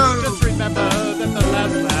go. Just remember that the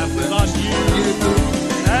last laugh is on you.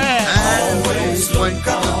 And always look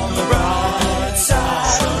on the bright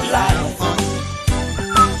side of life.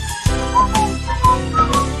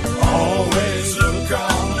 Always look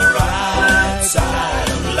on the right side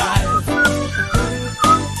of life.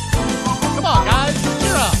 Come on, guys.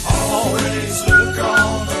 Cheer up. Always look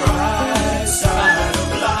on the right side of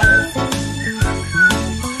life.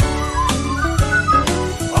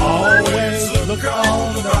 Always look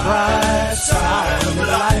on the bright side of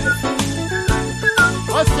life.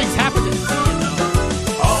 Most things happen to you,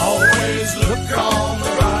 Always look on the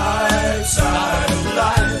right side of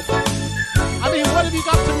life. I mean, what have you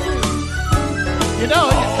got to lose? You know,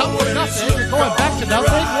 you come from nothing. You're going back to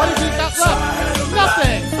nothing. What have you got left?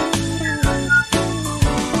 Nothing.